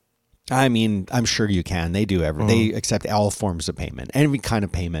 I mean, I'm sure you can. They do They accept all forms of payment, every kind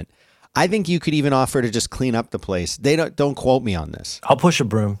of payment. I think you could even offer to just clean up the place. They don't quote me on this. I'll push a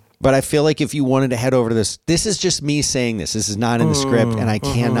broom. But I feel like if you wanted to head over to this is just me saying this. This is not in the script, and I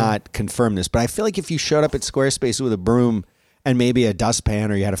cannot confirm this. But I feel like if you showed up at Squarespace with a broom and maybe a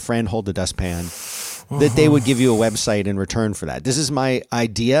dustpan, or you had a friend hold the dustpan, that they would give you a website in return for that. This is my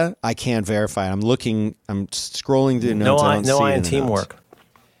idea. I can't verify it. I'm scrolling through the notes. I don't see it in the teamwork. notes.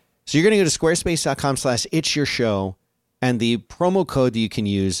 So you're going to go to squarespace.com/it'syourshow, and the promo code that you can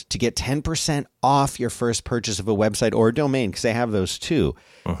use to get 10% off your first purchase of a website or a domain, because they have those too,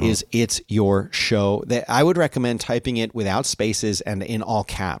 is It's Your Show. That I would recommend typing it without spaces and in all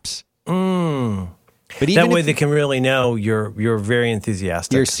caps. But even That way if they can really know you're very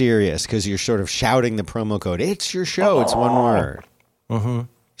enthusiastic. you're serious, because you're sort of shouting the promo code. It's Your Show. It's one word.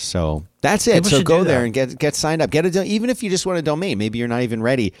 So that's it. People So should go do there that. and get signed up. Even if you just want a domain. Maybe you're not even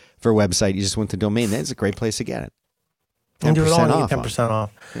ready for a website. You just want the domain. That's a great place to get it. And do it all and off get 10% off.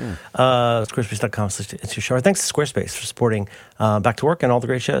 Squarespace.com/It's Your Show. Thanks to Squarespace for supporting Back to Work and all the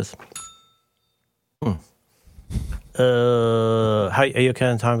great shows. Are you okay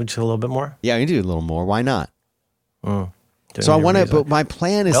on time? Just a little bit more? Yeah, you do a little more. Why not? Doing So I your want to, reason. but my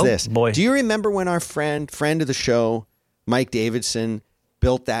plan is Oh, this. boy. Do you remember when our friend of the show, Mike Davidson,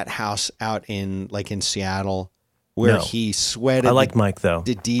 built that house out in Seattle where No. he sweated I like Mike, though.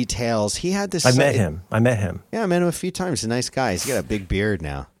 the details? He had this. I met him. Yeah, I met him a few times. He's a nice guy. He's got a big beard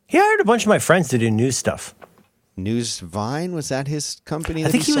now. He hired a bunch of my friends to do news stuff. Newsvine, was that his company? I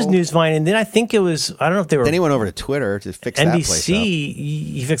that think he was sold? Newsvine, and then I think it was, I don't know if they were Then he went over to Twitter to fix that place up. NBC.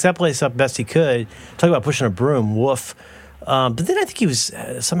 He fixed that place up best he could. Talk about pushing a broom, woof. But then I think he was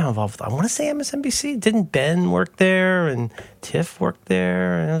somehow involved with, I want to say MSNBC. Didn't Ben work there and Tiff worked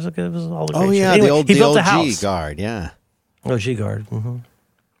there? And it was all the great Oh shit. yeah, Anyway, the he built old a house. guard. Yeah, OG guard.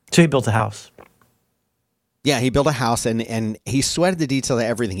 So he built a house. yeah. He built a house and he sweated the detail of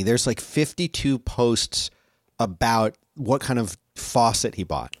everything. There's 52 posts about what kind of faucet he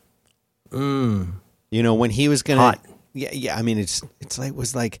bought. You know, when he was gonna. Hot. Yeah. I mean, it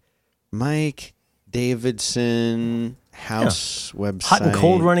was like Mike Davidson house website. Hot and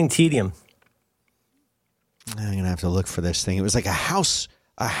cold running tedium. I'm gonna have to look for this thing. It was like a house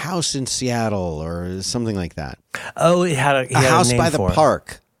in Seattle or something like that. Oh, he had a house name by the for it.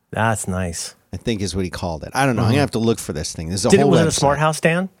 park, That's nice. I think is what he called it. I don't know. I'm gonna have to look for this thing. There's a Was whole it a website. smart house,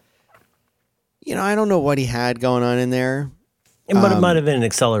 Dan? You know, I don't know what he had going on in there. It might have been an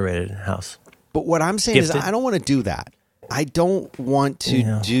accelerated house. But what I'm saying Gifted. is I don't want to do that. I don't want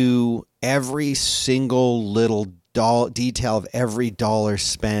to do every single little detail of every dollar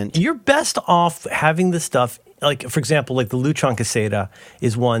spent. You're best off having the stuff, like, for example, like the Lutron Caseta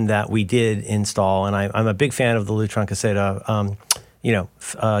is one that we did install, and I'm a big fan of the Lutron Caseta,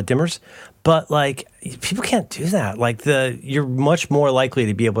 dimmers. But like, people can't do that. Like you're much more likely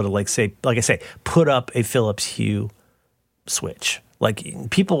to be able to put up a Philips Hue switch. Like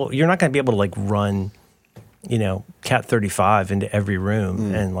you're not going to be able to run, Cat 35 into every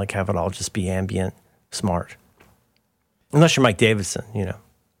room and have it all just be ambient smart. Unless you're Mike Davidson, He's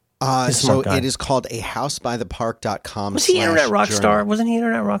a So smart guy. it is called a housebythepark.com. Was he Internet Rockstar? journal. Wasn't he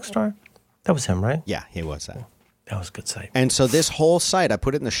Internet Rockstar? That was him, right? Yeah, he was that. That was a good site. And so this whole site, I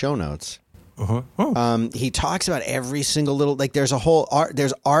put it in the show notes. He talks about every single little, there's a whole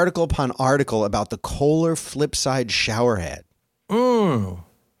there's article upon article about the Kohler Flipside shower head.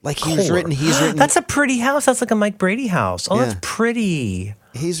 He's written. That's a pretty house. That's like a Mike Brady house. Oh, Yeah. that's pretty.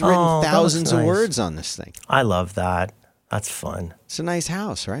 He's written that looks thousands of nice. words on this thing. I love that. That's fun. It's a nice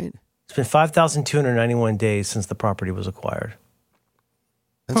house, right? It's been 5,291 days since the property was acquired.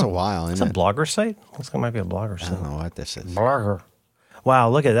 That's a while, It's isn't a it? blogger site? Looks like it might be a blogger I site. don't know what this is. Blogger. Wow,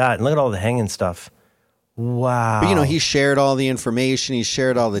 look at that. And look at all the hanging stuff. Wow. But he shared all the information. He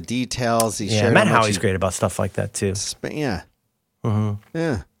shared all the details. He yeah, shared Matt how much Howie's he great about stuff like that too. Yeah.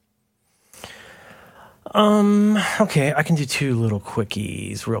 Yeah. Okay, I can do two little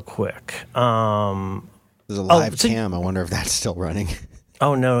quickies real quick. There's a live so- cam. I wonder if that's still running.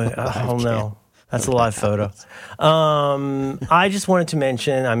 Oh no! No, that's a live photo. I just wanted to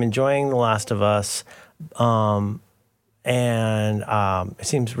mention I'm enjoying The Last of Us, and it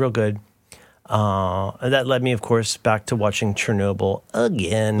seems real good. That led me, of course, back to watching Chernobyl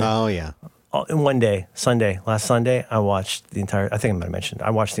again. Oh, yeah. In one day, last Sunday, I watched the entire. I think I might have mentioned.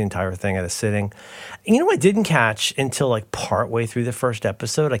 I watched the entire thing at a sitting. And you know what I didn't catch until partway through the first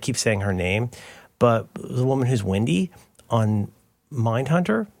episode? I keep saying her name, but the woman who's Wendy on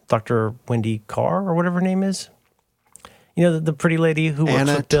Mindhunter, Dr. Wendy Carr or whatever her name is. The pretty lady who works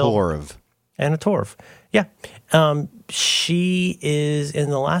Anna with Bill. Torv. Anna Torv. Yeah. She is in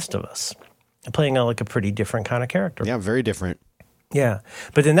The Last of Us, playing a pretty different kind of character. Yeah, very different. Yeah.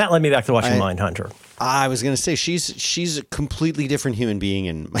 But then that led me back to watching Mindhunter. I was going to say she's a completely different human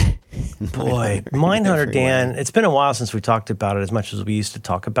being. Boy, Mindhunter, Dan, it's been a while since we talked about it as much as we used to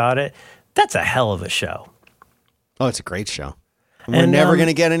talk about it. That's a hell of a show. Oh, it's a great show. And we're never going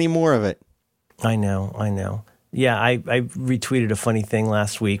to get any more of it. I know. Yeah, I retweeted a funny thing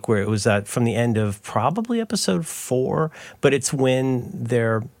last week where it was from the end of probably episode 4, but it's when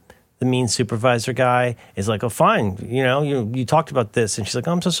they're the mean supervisor guy is like, oh, fine, you talked about this. And she's like,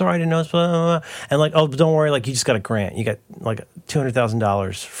 oh, I'm so sorry, I didn't know. Blah, blah, blah. And like, oh, don't worry, like you just got a grant. You got like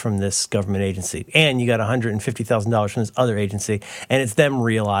 $200,000 from this government agency. And you got $150,000 from this other agency. And it's them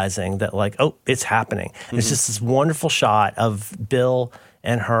realizing that like, oh, it's happening. There's just this wonderful shot of Bill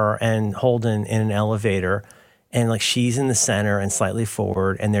and her and Holden in an elevator. And like she's in the center and slightly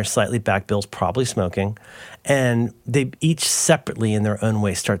forward, and they're slightly back. Bill's probably smoking. And they each separately in their own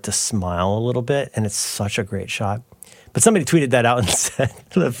way start to smile a little bit. And it's such a great shot. But somebody tweeted that out and said,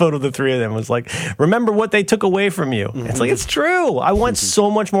 the photo of the three of them was like, remember what they took away from you. It's like, it's true. I want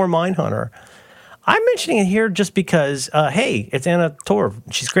so much more Mindhunter. I'm mentioning it here just because, hey, it's Anna Torv.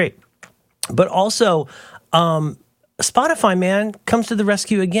 She's great. But also, Spotify, man, comes to the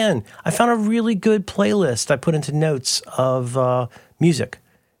rescue again. I found a really good playlist I put into notes of music.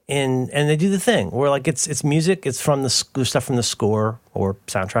 And they do the thing where like it's music, it's from the stuff from the score or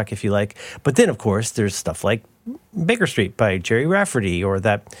soundtrack if you like. But then, of course, there's stuff like Baker Street by Jerry Rafferty or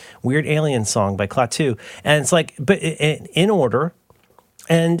that weird alien song by Klaatu. And it's like, but in order.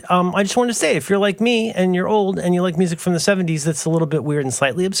 And I just wanted to say, if you're like me and you're old and you like music from the 70s that's a little bit weird and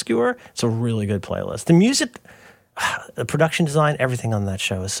slightly obscure, it's a really good playlist. The music, the production design, everything on that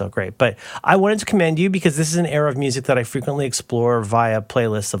show is so great. But I wanted to commend you because this is an era of music that I frequently explore via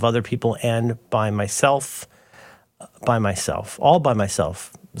playlists of other people and by myself. All by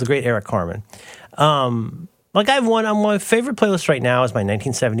myself. It's a great Eric Carmen. Like I have one on my favorite playlist right now is my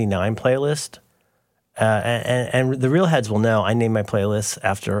 1979 playlist. And the real heads will know I named my playlist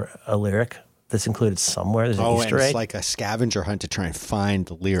after a lyric that's included somewhere. There's an Easter egg. It's like a scavenger hunt to try and find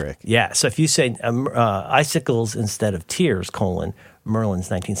the lyric. Yeah, so if you say icicles instead of tears, Merlin's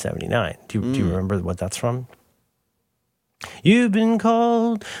 1979. Do you remember what that's from? You've been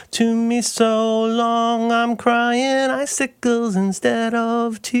cold to me so long, I'm crying icicles instead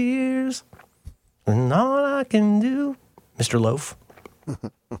of tears. And all I can do, Mr. Loaf.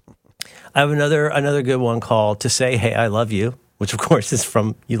 I have another good one called To Say Hey I Love You, which of course is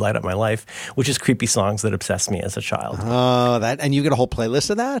from You Light Up My Life, which is creepy songs that obsessed me as a child. Oh, and you get a whole playlist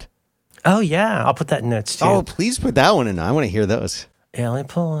of that? Oh yeah, I'll put that in notes too. Oh, please put that one in. I want to hear those. Yeah, let me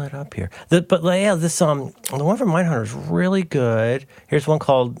pull it up here. The one from Mindhunter is really good. Here's one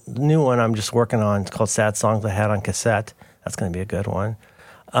called, the new one I'm just working on. It's called Sad Songs I Had on Cassette. That's going to be a good one.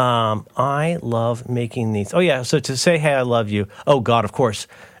 I love making these. Oh yeah, so To Say Hey I Love You. Oh God, of course.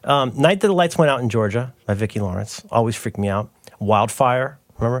 Night That the Lights Went Out in Georgia by Vicki Lawrence. Always freaked me out. Wildfire,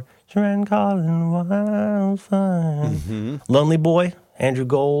 remember? Trend calling Wildfire. Mm-hmm. Lonely Boy, Andrew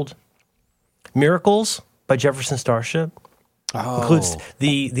Gold. Miracles by Jefferson Starship. Oh. Includes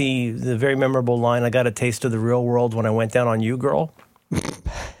the very memorable line, I got a taste of the real world when I went down on you, girl.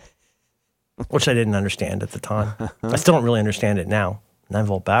 Which I didn't understand at the time. I still don't really understand it now.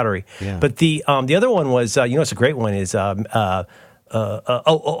 9-volt battery. Yeah. But the other one was, it's a great one, is Tonight's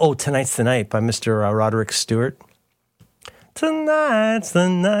the Night by Mr. Roderick Stewart. Tonight's the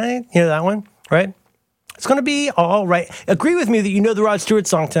night. You know that one, right? It's going to be all right. Agree with me that you know the Rod Stewart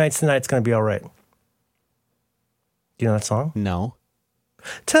song, Tonight's the Night, it's going to be all right. Do you know that song? No.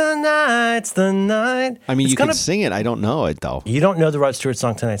 Tonight's the night. I mean, you can sing it. I don't know it, though. You don't know the Rod Stewart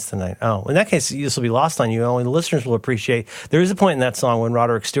song, Tonight's the Night. Oh, in that case, this will be lost on you. Only the listeners will appreciate. There is a point in that song when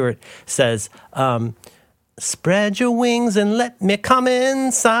Roderick Stewart says, spread your wings and let me come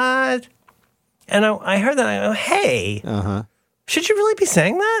inside. And I heard that. I go, hey, should you really be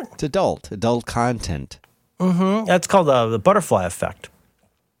saying that? It's adult content. Mm-hmm. That's called the butterfly effect.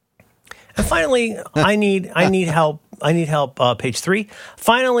 And finally, I need help. I need help. Page 3.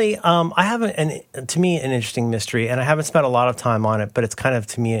 Finally, I have to me an interesting mystery, and I haven't spent a lot of time on it, but it's kind of,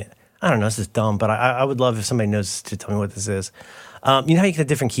 to me, I don't know, this is dumb, but I would love if somebody knows to tell me what this is. You know how you can have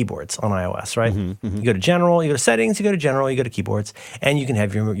different keyboards on iOS, right? Mm-hmm, mm-hmm. You go to General, you go to Settings, you go to General, you go to Keyboards, and you can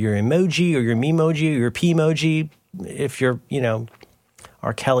have your emoji or your Memoji or your P-emoji. If you're,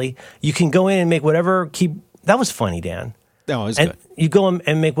 R. Kelly, you can go in and make whatever That was funny, Dan. No, it was good. You go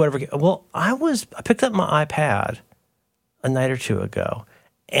and make whatever. Well, I picked up my iPad a night or two ago,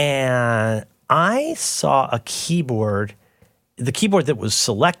 and I saw a keyboard, the keyboard that was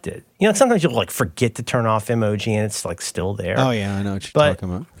selected. Sometimes you'll forget to turn off emoji and it's still there. Oh yeah, I know what you're talking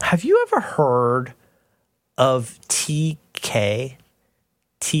about. Have you ever heard of TEEKAY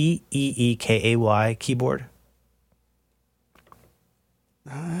keyboard?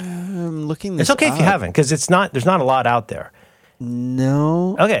 I'm looking this It's okay up. if you haven't, because there's not a lot out there.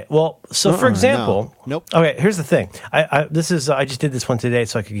 No. Okay. Well, so for example, no. Nope. Okay. Here's the thing. I just did this one today,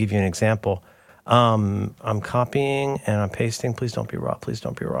 so I could give you an example. I'm copying and I'm pasting. Please don't be raw. Please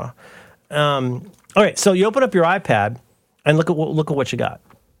don't be raw. All right. So you open up your iPad and look at what you got.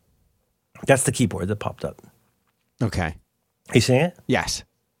 That's the keyboard that popped up. Okay. Are you seeing it? Yes.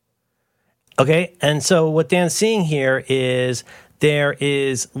 Okay. And so what Dan's seeing here is there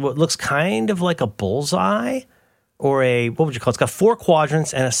is what looks kind of like a bullseye or what would you call it? It's got 4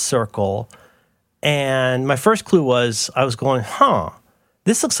 quadrants and a circle. And my first clue was I was going,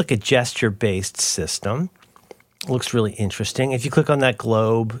 this looks like a gesture-based system. It looks really interesting. If you click on that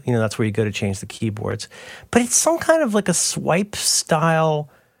globe, that's where you go to change the keyboards. But it's some kind of like a swipe style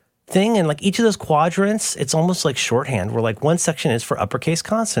thing. And like each of those quadrants, it's almost like shorthand where like one section is for uppercase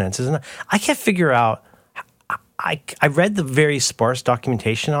consonants, isn't it? I can't figure out. I read the very sparse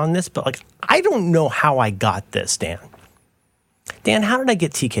documentation on this, but like I don't know how I got this, Dan. Dan, how did I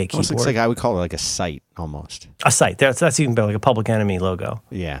get TK keyboard? Almost looks like I would call it like a site almost. A site. That's even better, like a Public Enemy logo.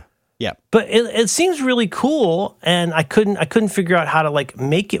 Yeah. Yeah. But it seems really cool, and I couldn't figure out how to like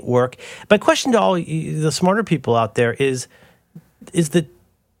make it work. My question to all the smarter people out there is the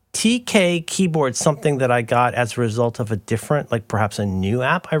TK keyboard something that I got as a result of a different, like perhaps a new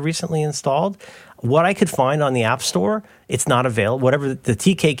app I recently installed? What I could find on the App Store, it's not available. Whatever the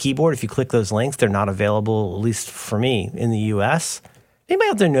TK keyboard, if you click those links, they're not available, at least for me, in the US.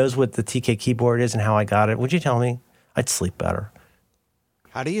 Anybody out there knows what the TK keyboard is and how I got it? Would you tell me? I'd sleep better.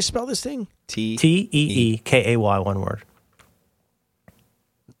 How do you spell this thing? Teekay, one word.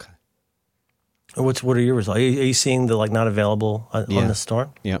 Okay. What are your results? Are you seeing the like not available on the store?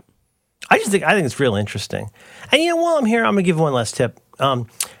 Yep. I think it's real interesting. And while I'm here, I'm gonna give one last tip. The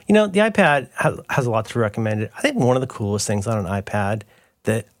iPad has a lot to recommend it. I think one of the coolest things on an iPad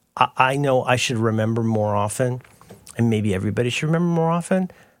that I know I should remember more often, and maybe everybody should remember more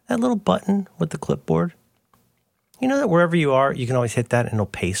often, that little button with the clipboard. You know that wherever you are, you can always hit that and it'll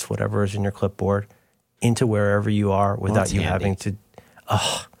paste whatever is in your clipboard into wherever you are without you having to.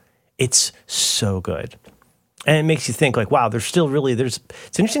 It's so good. And it makes you think like, wow, it's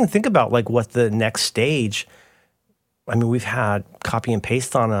interesting to think about like what the next stage. I mean, we've had copy and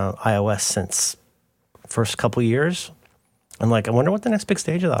paste on iOS since first couple years. And like, I wonder what the next big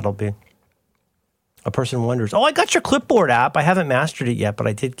stage of that'll be. A person wonders, I got your clipboard app. I haven't mastered it yet, but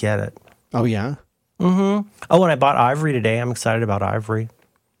I did get it. Oh, yeah? Mm-hmm. Oh, and I bought Ivory today. I'm excited about Ivory.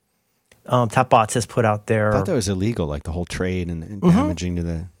 Tapbots has put out there. I thought that was illegal, like the whole trade and damaging to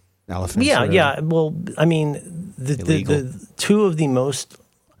the elephants. Yeah. Well, I mean, the two of the most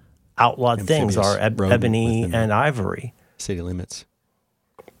outlawed things are ebony and ivory. City Limits.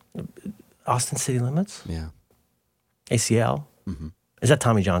 Austin City Limits? Yeah. ACL? Mm-hmm. Is that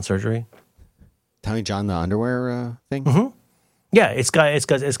Tommy John surgery? Tommy John, the underwear thing? Mm-hmm. Yeah, it's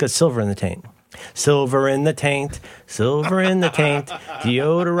got silver in the taint. Silver in the taint, silver in the taint,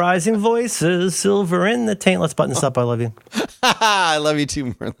 deodorizing voices, silver in the taint. Let's button this up. I love you. I love you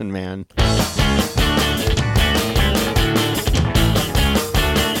too, Merlin, man.